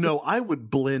 No, I would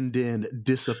blend in,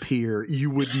 disappear.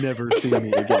 You would never see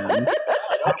me again.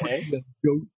 Okay.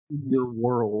 Go in your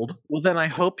world. Well, then I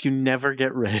hope you never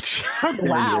get rich.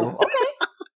 Wow. Okay.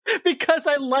 Because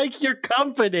I like your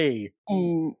company.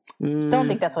 Don't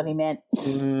think that's what he meant.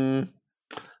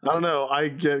 I don't know. I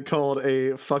get called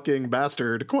a fucking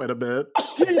bastard quite a bit.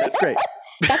 That's great.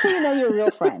 That's how you know you're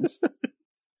real friends.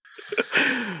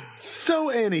 So,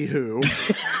 anywho.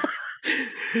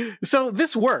 So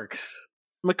this works.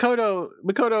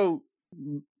 Makoto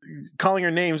calling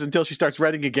her names until she starts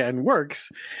writing again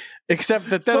works. Except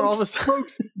that then all of a sudden...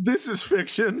 Folks, this is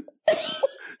fiction.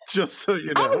 Just so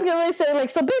you know. I was gonna say, like,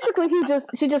 so basically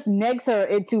she just negs her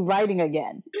into writing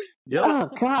again. Yep. Oh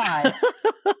God.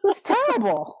 This is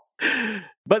terrible.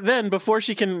 But then before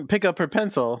she can pick up her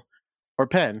pencil or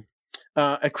pen,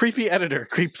 a creepy editor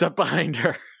creeps up behind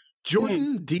her.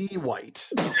 Jordan D. White.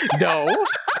 No.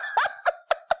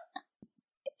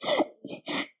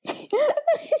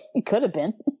 It could have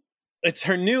been. It's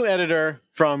her new editor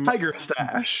from Tiger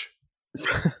Stash.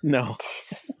 No.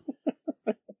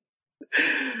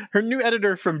 Her new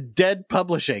editor from Dead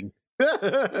Publishing.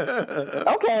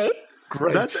 Okay.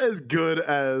 Great. That's as good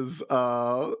as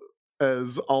all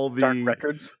the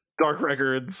Dark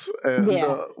Records, and it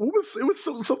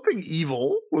was something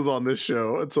evil was on this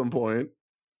show at some point.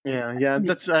 Yeah.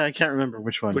 That's I can't remember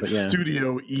which one. It's like but yeah.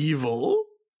 Studio Evil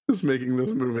is making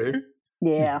this movie.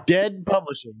 Yeah. Dead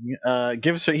Publishing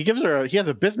he has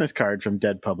a business card from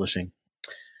Dead Publishing.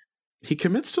 He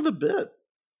commits to the bit.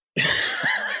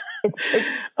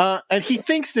 And he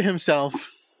thinks to himself,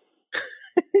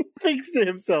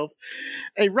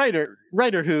 a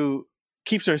writer who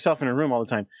keeps herself in a room all the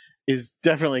time is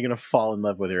definitely going to fall in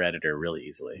love with her editor really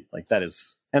easily. Like that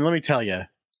is, and let me tell you,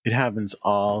 it happens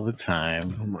all the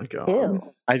time. Oh my God.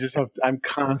 Ew. I'm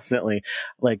constantly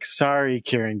like, sorry,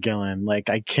 Kieran Gillen. Like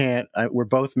I can't, we're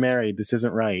both married. This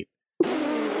isn't right.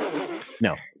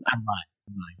 No, I'm lying.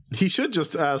 He should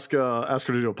just ask her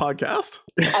to do a podcast.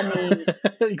 I mean,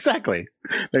 exactly.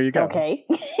 There you go. Okay.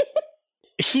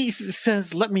 He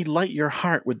says, "Let me light your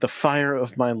heart with the fire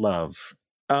of my love."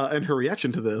 And her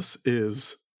reaction to this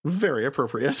is very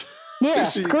appropriate. Yeah,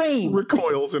 she scream.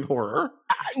 recoils in horror.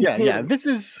 Yeah. This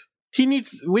is. We need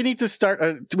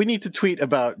to tweet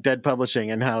about Dead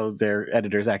Publishing and how their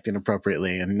editors act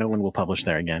inappropriately, and no one will publish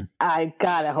there again. I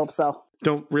hope so.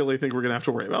 Don't really think we're gonna have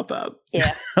to worry about that.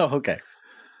 Yeah. Oh, okay.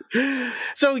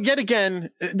 So yet again,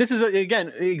 this is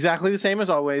again exactly the same as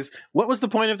always. What was the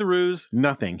point of the ruse?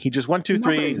 Nothing. He just 1, 2,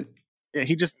 3.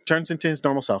 He just turns into his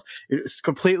normal self. It's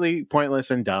completely pointless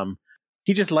and dumb.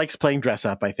 He just likes playing dress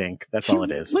up. I think that's all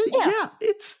it is. Yeah,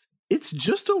 it's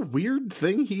just a weird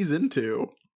thing he's into.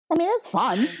 I mean, it's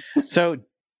fun. So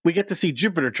we get to see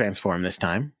Jupiter transform this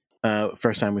time.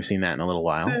 First time we've seen that in a little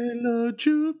while. Hello,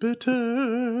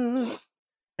 Jupiter.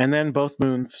 And then both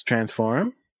moons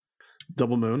transform.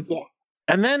 Double moon. Yeah.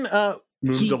 And then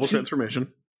moon's double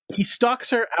transformation. He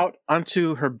stalks her out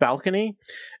onto her balcony,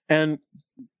 and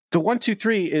the 1, 2,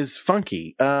 3 is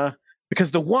funky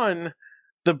because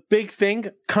the big thing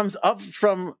comes up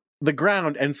from the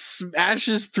ground and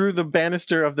smashes through the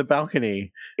banister of the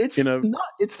balcony. It's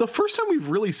the first time we've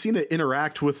really seen it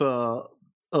interact with a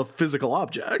physical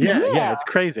object. Yeah, it's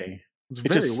crazy. It's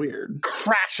very weird.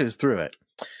 Crashes through it.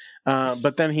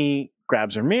 But then he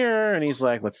grabs her mirror and he's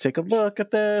like, let's take a look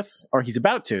at this. Or he's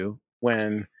about to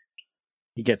when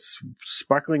he gets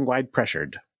sparkling wide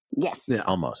pressured. Yes. Yeah,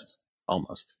 almost.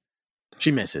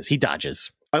 She misses. He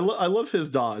dodges. I love his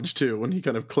dodge too when he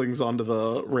kind of clings onto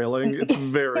the railing.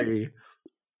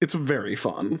 It's very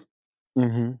fun.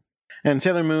 Mm-hmm. And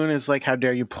Sailor Moon is like, how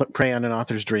dare you prey on an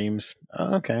author's dreams?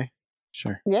 Okay,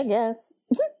 sure. Yeah, I guess.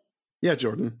 Yeah,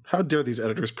 Jordan, how dare these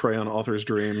editors prey on authors'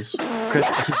 dreams? Chris,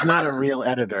 he's not a real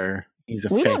editor. He's a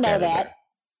fake editor. We don't know that.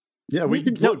 Yeah,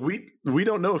 we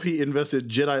don't know if he invested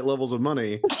Jedi levels of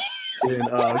money in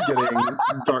getting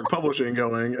Dark Publishing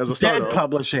going as a startup. Dead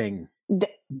Publishing.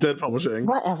 Dead Publishing.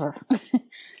 Whatever.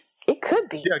 It could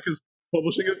be. Yeah, because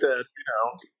publishing is dead,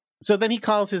 So then he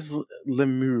calls his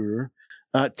lemur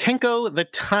Tenko the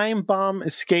Time Bomb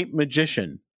Escape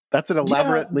Magician. That's an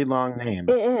elaborately long name.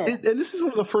 It is. And this is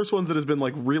one of the first ones that has been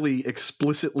like really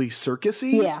explicitly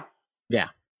circusy. Yeah.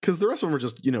 Because the rest of them are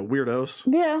just, weirdos.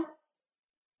 Yeah.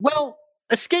 Well,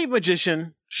 Escape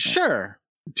Magician, sure.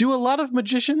 Do a lot of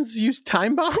magicians use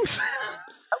time bombs?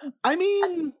 I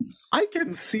mean, I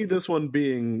can see this one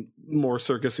being more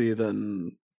circusy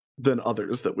than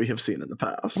others that we have seen in the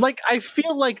past. Like, I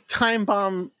feel like time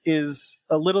bomb is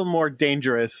a little more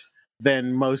dangerous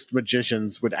than most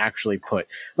magicians would actually put.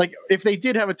 Like, if they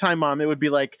did have a time bomb, it would be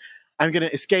like, I'm going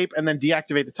to escape and then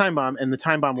deactivate the time bomb, and the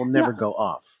time bomb will never go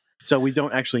off. So we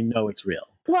don't actually know it's real.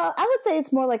 Well, I would say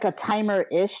it's more like a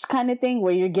timer-ish kind of thing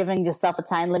where you're giving yourself a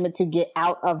time limit to get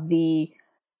out of the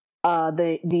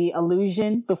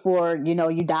illusion before,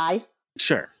 you die.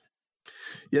 Sure.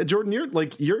 Yeah, Jordan,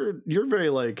 you're very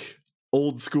like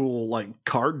old school like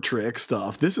card trick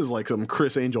stuff. This is like some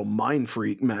Chris Angel mind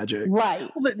freak magic. Right.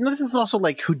 Well, this is also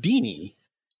like Houdini,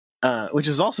 which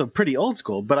is also pretty old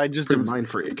school, but I just... Pretty mind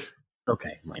freak.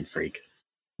 Okay, mind freak.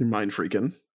 You're mind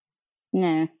freaking.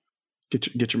 Yeah.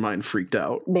 Get your mind freaked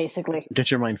out. Basically.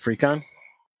 Get your mind freak on?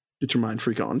 Get your mind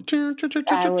freak on.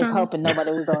 I was hoping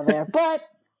nobody would go there, but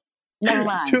never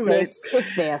mind. Too late.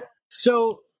 It's there.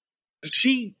 So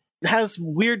she has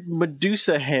weird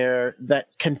Medusa hair that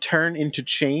can turn into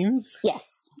chains.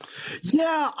 Yes.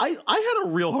 Yeah, I had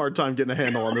a real hard time getting a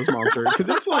handle on this monster because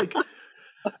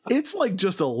it's like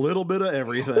just a little bit of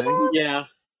everything. Yeah.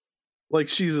 Like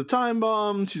she's a time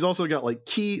bomb. She's also got like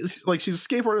keys. Like she's a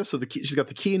escape artist, so she's got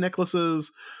the key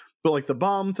necklaces. But like the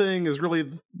bomb thing is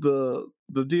really the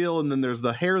deal, and then there's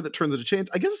the hair that turns into chains.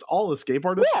 I guess it's all escape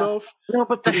artist stuff. No,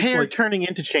 but the But it's hair like- turning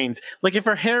into chains. Like if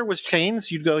her hair was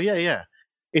chains, you'd go, yeah.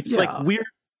 It's like weird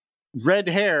red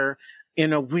hair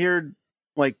in a weird,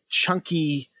 like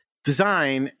chunky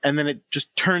design, and then it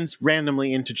just turns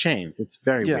randomly into chains. It's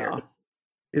very weird.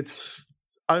 It's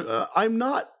I'm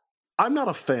not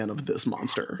a fan of this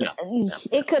monster. No.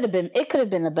 It could have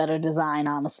been a better design,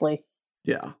 honestly.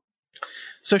 Yeah.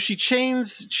 So she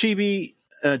chains Chibi,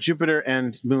 Jupiter,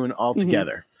 and Moon all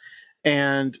together.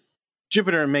 And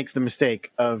Jupiter makes the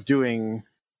mistake of doing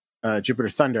Jupiter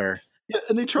Thunder. Yeah,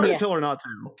 and they try to tell her not to.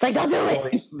 It's like, don't do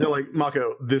it. They're like,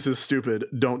 Mako, this is stupid.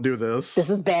 Don't do this. This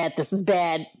is bad. This is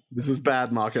bad. This is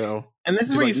bad, Mako. And this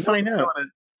is She's where like, you find "No, out.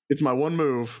 it's my one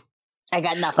move. I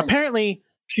got nothing. Apparently,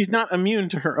 she's not immune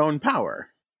to her own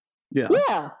power. Yeah.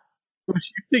 Yeah.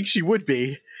 Which you think she would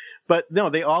be. But no,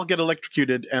 they all get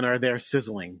electrocuted and are there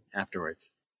sizzling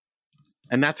afterwards.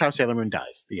 And that's how Sailor Moon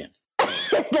dies. The end.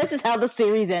 This is how the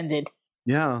series ended.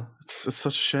 Yeah. It's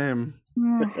such a shame.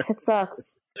 It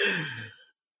sucks.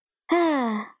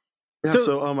 Yeah,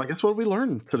 so I guess what did we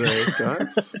learn today,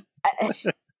 guys?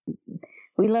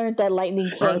 We learned that lightning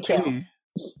can't kill. RP,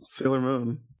 Sailor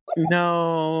Moon.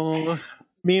 No.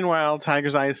 Meanwhile,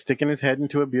 Tiger's Eye is sticking his head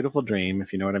into a beautiful dream,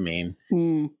 if you know what I mean.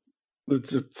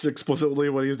 It's explicitly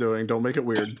what he's doing. Don't make it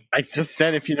weird. I just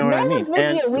said if you know what I No mean. one's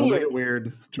making it Don't make weird. it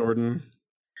weird, Jordan.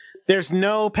 There's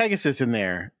no Pegasus in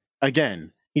there.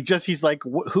 Again. He's like,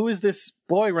 who is this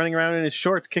boy running around in his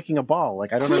shorts kicking a ball?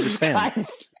 Like, I don't understand.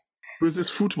 Who's this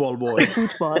football boy?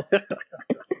 Football.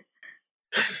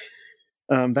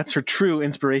 That's her true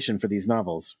inspiration for these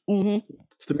novels. Mm-hmm.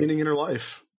 It's the meaning in her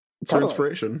life. It's her Totally.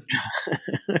 inspiration.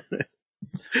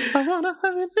 I wanna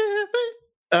have it,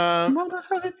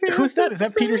 baby. Who's that? Is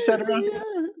that Peter Cetera?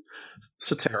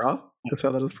 Cetera. That's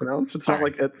how that is pronounced. It's not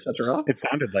like etc. It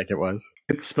sounded like it was.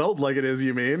 It's spelled like it is,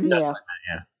 you mean? Yeah.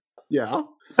 Yeah.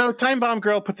 So Time Bomb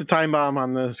Girl puts a time bomb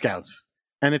on the scouts.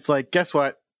 And it's like, guess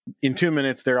what? In 2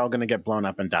 minutes, they're all going to get blown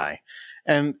up and die.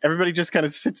 And everybody just kind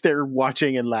of sits there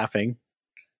watching and laughing.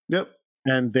 Yep.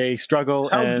 And they struggle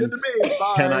Sounds and good to me.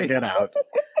 Bye. cannot get out.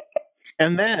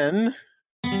 And then...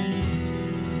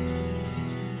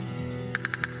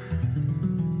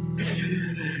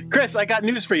 Chris, I got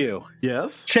news for you.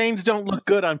 Yes. Chains don't look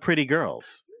good on pretty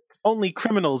girls. Only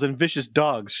criminals and vicious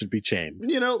dogs should be chained.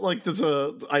 You know, like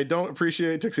I don't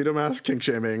appreciate Tuxedo Mask kink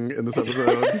shaming in this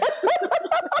episode.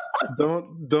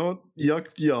 don't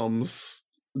yuck yums,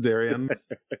 Darian.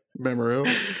 Memoru.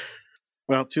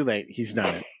 Well, too late. He's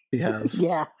done it. He has.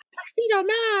 Yeah. Tuxedo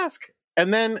Mask!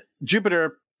 And then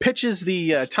Jupiter pitches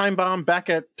the time bomb back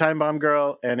at Time Bomb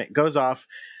Girl, and it goes off,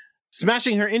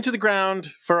 smashing her into the ground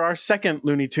for our second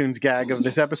Looney Tunes gag of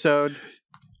this episode.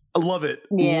 I love it.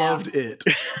 Yeah. Loved it.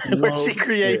 Where she Loved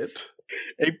creates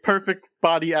a perfect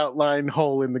body outline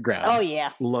hole in the ground. Oh,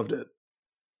 yeah. Loved it.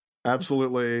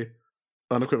 Absolutely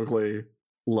unequivocally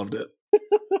loved it.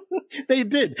 They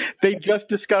did. They just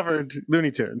discovered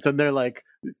Looney Tunes, and they're like,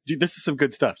 "This is some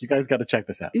good stuff. You guys got to check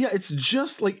this out." Yeah, it's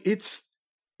just like it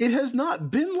has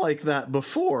not been like that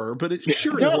before, but it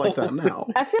sure is No. like that now.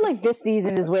 I feel like this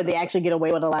season is where they actually get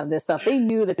away with a lot of this stuff. They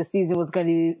knew that the season was going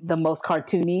to be the most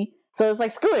cartoony, so it's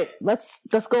like, screw it, let's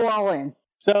go all in.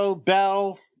 So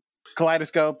Belle,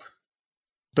 Kaleidoscope,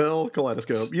 Bell,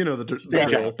 Kaleidoscope, you know the Stage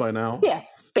drill out. by now. Yeah,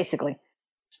 basically.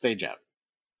 stage out.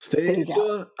 Stage Stage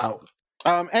out.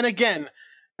 And again,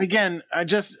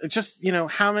 just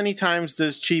how many times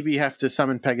does Chibi have to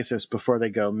summon Pegasus before they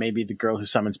go? Maybe the girl who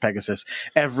summons Pegasus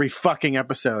every fucking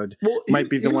episode Well, might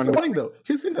be the here's one. The thing, though.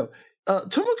 Here's the thing, though.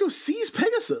 Tomoko sees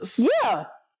Pegasus. Yeah.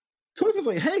 Tomoko's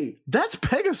like, "Hey, that's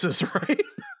Pegasus, right?"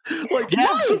 Like,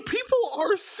 Yeah. so people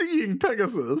are seeing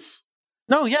Pegasus.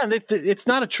 No, yeah, it's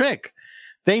not a trick.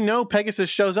 They know Pegasus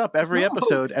shows up every It's not a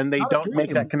episode, hoax. and they It's not a don't make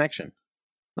dream. that connection.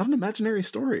 Not an imaginary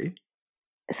story.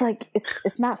 It's like,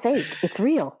 it's not fake. It's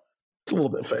real. It's a little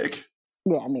bit fake.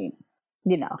 Yeah, I mean,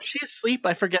 you know. Is she asleep?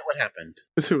 I forget what happened.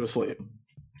 It's who asleep.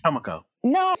 Tomoko.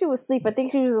 No, she was asleep. I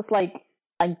think she was just like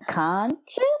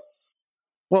unconscious.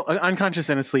 Well, unconscious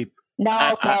and asleep.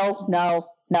 No.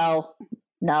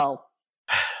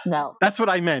 That's what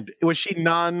I meant. Was she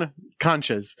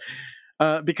non-conscious?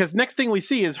 Because next thing we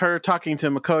see is her talking to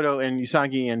Makoto and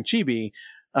Usagi and Chibi,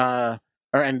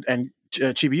 and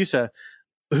Chibiusa,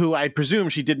 who I presume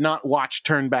she did not watch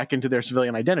turn back into their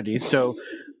civilian identities. So,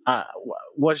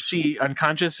 was she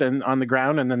unconscious and on the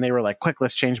ground? And then they were like, "Quick,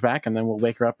 let's change back, and then we'll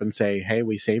wake her up and say, hey,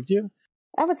 we saved you."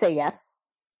 I would say yes.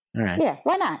 All right. Yeah,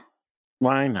 why not?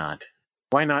 Why not?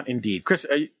 Why not? Indeed, Chris.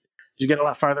 Did you get a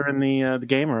lot farther in the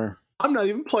game, or? I'm not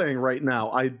even playing right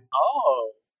now.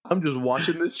 I'm just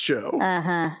watching this show.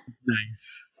 Uh-huh.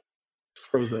 Nice.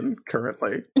 Frozen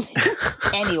currently.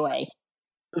 Anyway.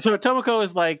 So Tomoko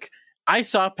is like, I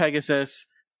saw Pegasus.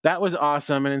 That was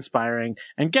awesome and inspiring.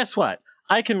 And guess what?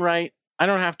 I can write. I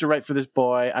don't have to write for this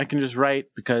boy. I can just write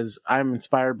because I'm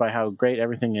inspired by how great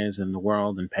everything is in the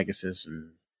world and Pegasus.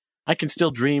 And I can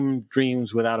still dream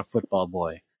dreams without a football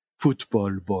boy.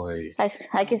 Football boy.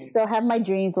 I can still have my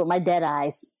dreams with my dead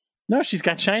eyes. No, she's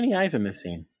got shiny eyes in this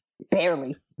scene.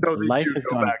 Barely. No, they Life do has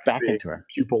go gone to back being into her.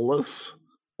 Pupilless.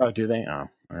 Oh, do they? Oh,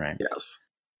 all right. Yes.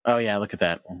 Oh, yeah, look at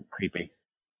that. Creepy.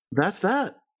 That's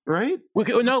that, right?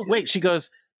 No, wait. She goes,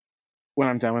 when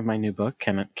I'm done with my new book,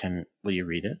 will you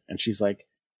read it? And she's like,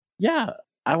 yeah,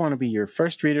 I want to be your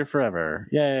first reader forever.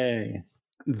 Yay.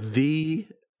 The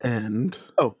end.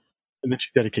 Oh, and then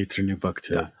she dedicates her new book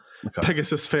to Makoto.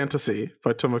 Pegasus Fantasy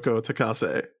by Tomoko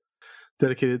Takase.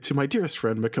 Dedicated to my dearest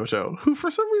friend Makoto, who for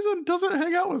some reason doesn't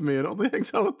hang out with me and only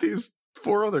hangs out with these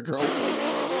 4 other girls.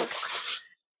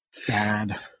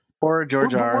 Sad. Or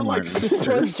George We're R. R. more like Martin.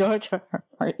 sisters. George R. R.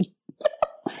 Martin.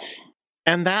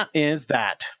 And that is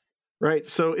that. Right,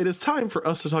 so it is time for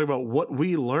us to talk about what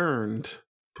we learned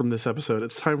from this episode.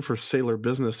 It's time for Sailor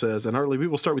Businesses. And Arlie, we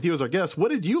will start with you as our guest. What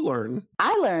did you learn?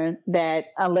 I learned that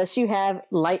unless you have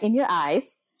light in your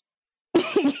eyes,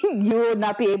 you will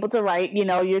not be able to write,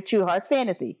 your true heart's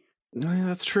fantasy. Yeah,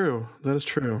 that's true. That is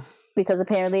true. Because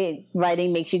apparently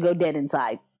writing makes you go dead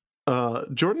inside.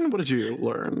 Jordan, what did you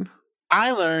learn?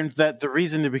 I learned that the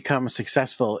reason to become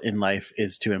successful in life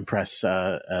is to impress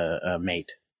a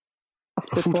mate, A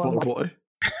football boy.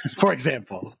 for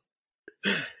example.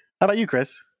 How about you,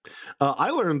 Chris? I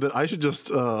learned that I should just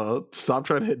stop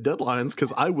trying to hit deadlines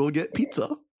because I will get pizza.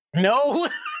 No,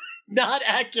 not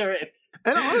accurate.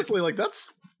 And honestly,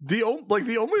 that's the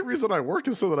only reason I work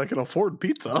is so that I can afford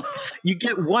pizza. You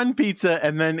get one pizza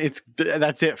and then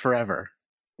that's it forever.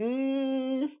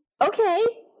 Okay.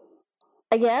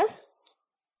 I guess.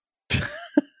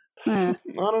 I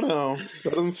don't know.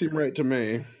 That doesn't seem right to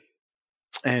me.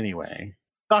 Anyway,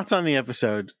 thoughts on the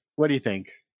episode? What do you think?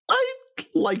 I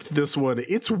liked this one.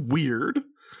 It's weird.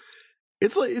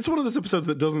 It's one of those episodes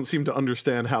that doesn't seem to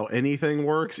understand how anything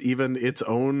works, even its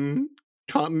own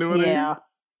continuity. Yeah.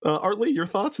 Arlie, your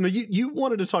thoughts? No, you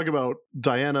wanted to talk about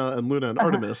Diana and Luna and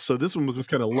Artemis, so this one was just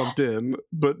kind of lumped in.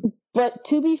 But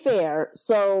to be fair,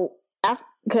 so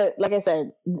after, like I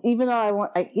said, even though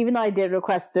I did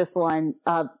request this one,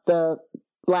 the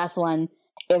last one,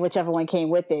 and whichever one came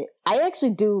with it, I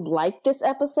actually do like this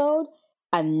episode.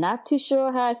 I'm not too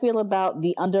sure how I feel about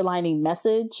the underlining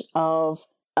message of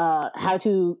how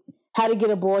to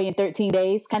get a boy in 13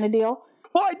 days kind of deal.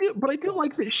 Well, I do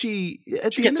like that she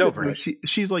She gets over it.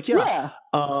 She's like, Yeah.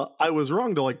 I was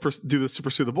wrong to do this to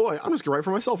pursue the boy. I'm just gonna write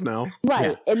for myself now.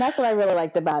 Right. Yeah. And that's what I really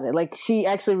liked about it. Like, she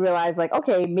actually realized, like,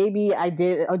 okay, maybe I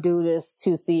did do this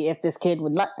to see if this kid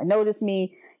would notice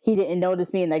me. he didn't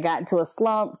notice me and I got into a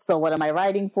slump. So what am I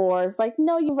writing for? It's like,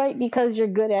 no, you write because you're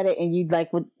good at it and you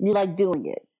like doing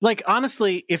it. Like,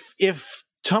 honestly, if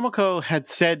Tomoko had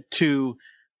said to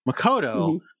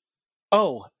Makoto,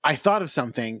 oh, I thought of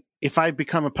something. If I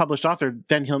become a published author,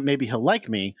 then he'll like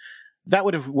me. That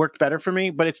would have worked better for me.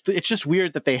 But it's just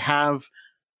weird that they have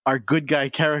our good guy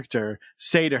character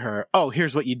say to her, oh,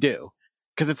 here's what you do.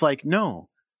 Because it's like, no,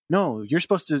 you're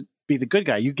supposed to be the good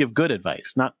guy. You give good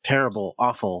advice, not terrible,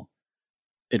 awful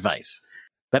advice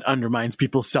that undermines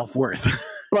people's self-worth.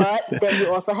 But then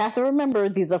you also have to remember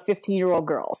these are 15-year-old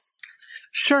girls.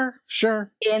 Sure.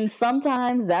 And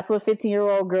sometimes that's what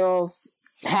 15-year-old girls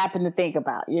happen to think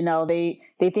about. You know, they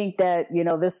think that, you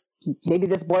know, maybe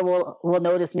this boy will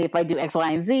notice me if I do X,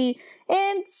 Y, and Z.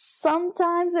 And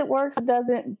sometimes it works, it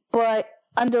doesn't. But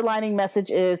underlining message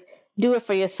is do it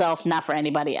for yourself, not for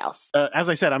anybody else. As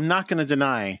I said, I'm not going to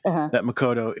deny that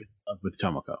Makoto is in love with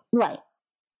Tomoko. Right.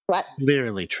 What?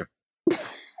 Clearly true.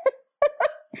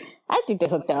 I think they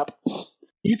hooked up.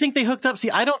 You think they hooked up?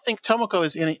 See, I don't think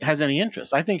Tomoko has any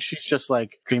interest. I think she's just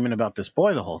like dreaming about this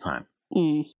boy the whole time.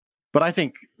 But I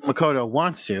think Makoto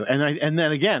wants to. And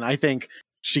then again, I think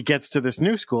she gets to this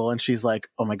new school and she's like,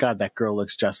 oh my God, that girl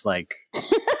looks just like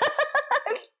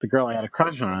the girl I had a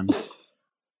crush on.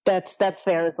 That's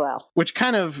fair as well. Which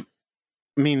kind of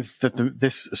means that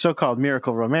this so-called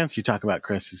miracle romance you talk about,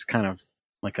 Chris, is kind of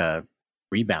like a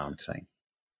rebound thing.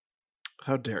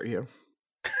 How dare you?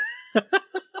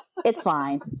 It's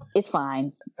fine.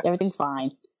 Everything's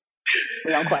fine.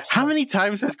 No question. How many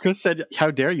times has Chris said,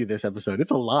 how dare you this episode?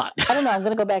 It's a lot. I don't know. I'm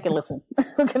going to go back and listen.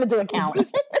 I'm going to do a count.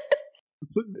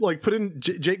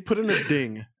 Jake put in a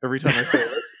ding every time I say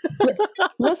it.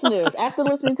 Listeners, after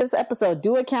listening to this episode,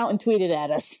 do a count and tweet it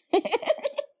at us.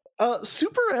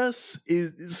 Super S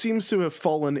seems to have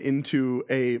fallen into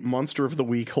a Monster of the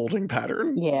Week holding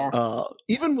pattern. Yeah.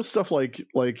 Even with stuff like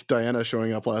Diana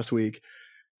showing up last week,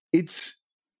 it's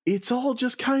all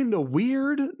just kind of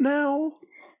weird now.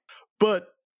 But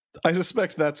I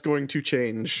suspect that's going to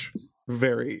change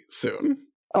very soon.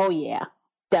 Oh yeah,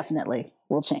 definitely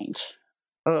will change.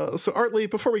 So Artley,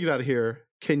 before we get out of here,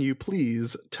 can you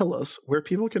please tell us where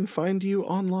people can find you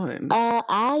online?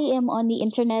 I am on the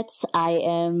internets. I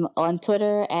am on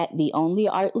Twitter at the only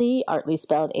Artley. Artley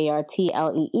spelled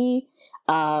ARTLEE.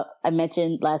 I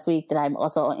mentioned last week that I'm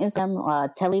also on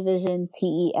Instagram, Television,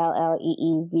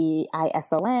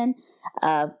 TELLEEVISON.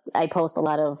 I post a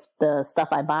lot of the stuff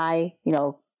I buy, you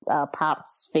know,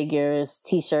 pops, figures,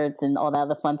 t-shirts, and all that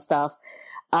other fun stuff.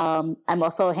 I'm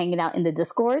also hanging out in the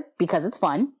Discord because it's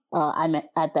fun. I'm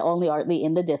at the only Artley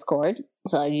in the Discord,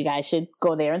 so you guys should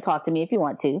go there and talk to me if you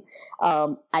want to.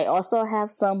 I also have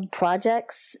some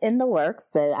projects in the works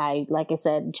that like I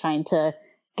said, trying to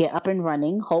get up and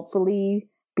running. Hopefully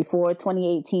before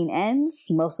 2018 ends,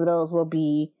 most of those will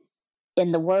be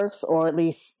in the works or at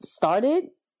least started.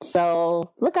 So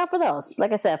look out for those.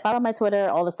 Like I said, follow my Twitter.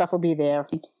 All the stuff will be there.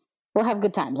 We'll have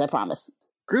good times, I promise.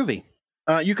 Groovy.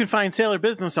 You can find Sailor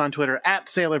Business on Twitter at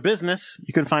Sailor Business.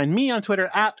 You can find me on Twitter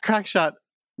at Crackshot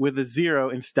with a 0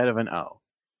 instead of an O.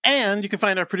 And you can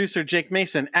find our producer, Jake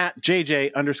Mason, at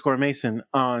JJ_Mason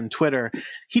on Twitter.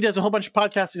 He does a whole bunch of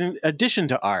podcasts in addition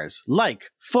to ours, like,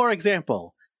 for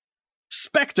example,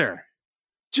 Spectre.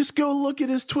 Just go look at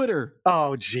his Twitter.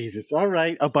 Oh, Jesus. All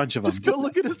right. A bunch of them. Just go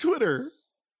look at his Twitter.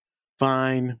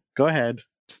 Fine. Go ahead.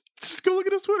 Just go look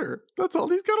at his Twitter. That's all.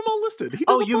 He's got them all listed.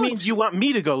 Oh, you mean you want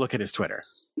me to go look at his Twitter?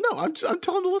 No, I'm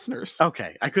telling the listeners.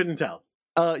 Okay. I couldn't tell.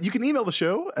 You can email the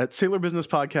show at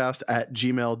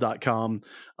sailorbusinesspodcast@gmail.com.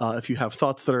 If you have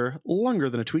thoughts that are longer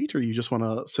than a tweet or you just want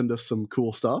to send us some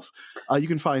cool stuff, you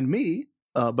can find me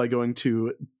by going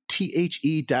to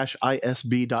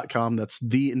the-isb.com. That's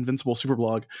the Invincible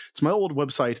Superblog. It's my old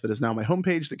website that is now my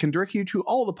homepage that can direct you to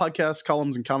all the podcasts,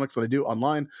 columns, and comics that I do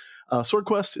online. Sword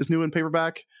Quest is new in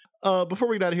paperback. Before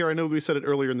we get out of here, I know we said it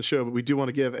earlier in the show, but we do want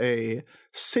to give a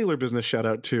Sailor Business shout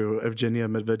out to Evgenia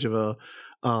Medvedeva,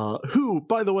 who,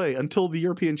 by the way, until the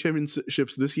European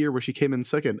Championships this year, where she came in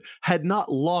second, had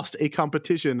not lost a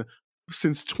competition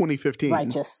since 2015.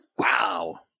 Righteous.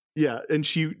 Wow. Yeah, and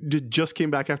she just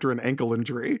came back after an ankle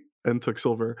injury and took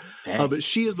silver. But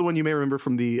she is the one you may remember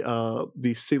from the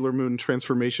Sailor Moon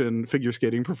transformation figure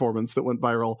skating performance that went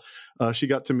viral. She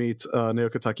got to meet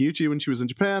Naoka Takeuchi when she was in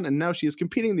Japan, and now she is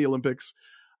competing in the Olympics.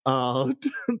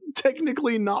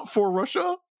 Technically not for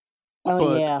Russia.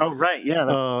 Yeah. Oh, right.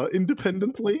 Yeah.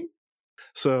 Independently.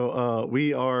 So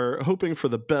we are hoping for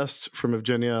the best from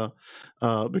Evgenia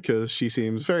because she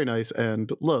seems very nice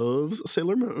and loves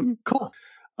Sailor Moon. Cool.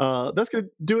 That's going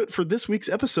to do it for this week's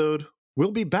episode.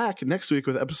 We'll be back next week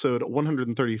with episode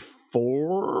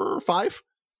 134, 5?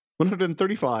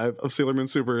 135 of Sailor Moon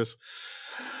Super's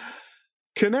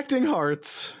Connecting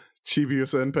Hearts,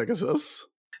 Chibiusa and Pegasus.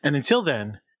 And until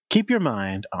then, keep your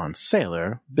mind on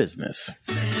Sailor business.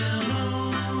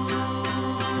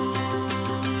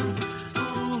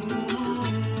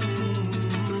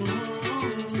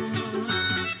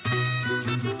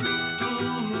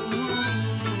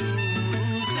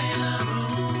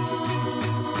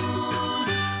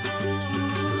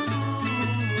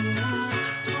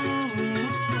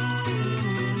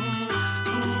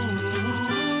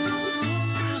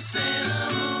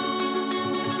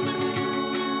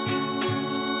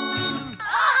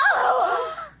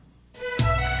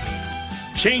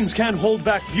 Chains can't hold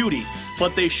back beauty,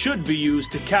 but they should be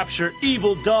used to capture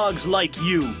evil dogs like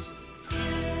you.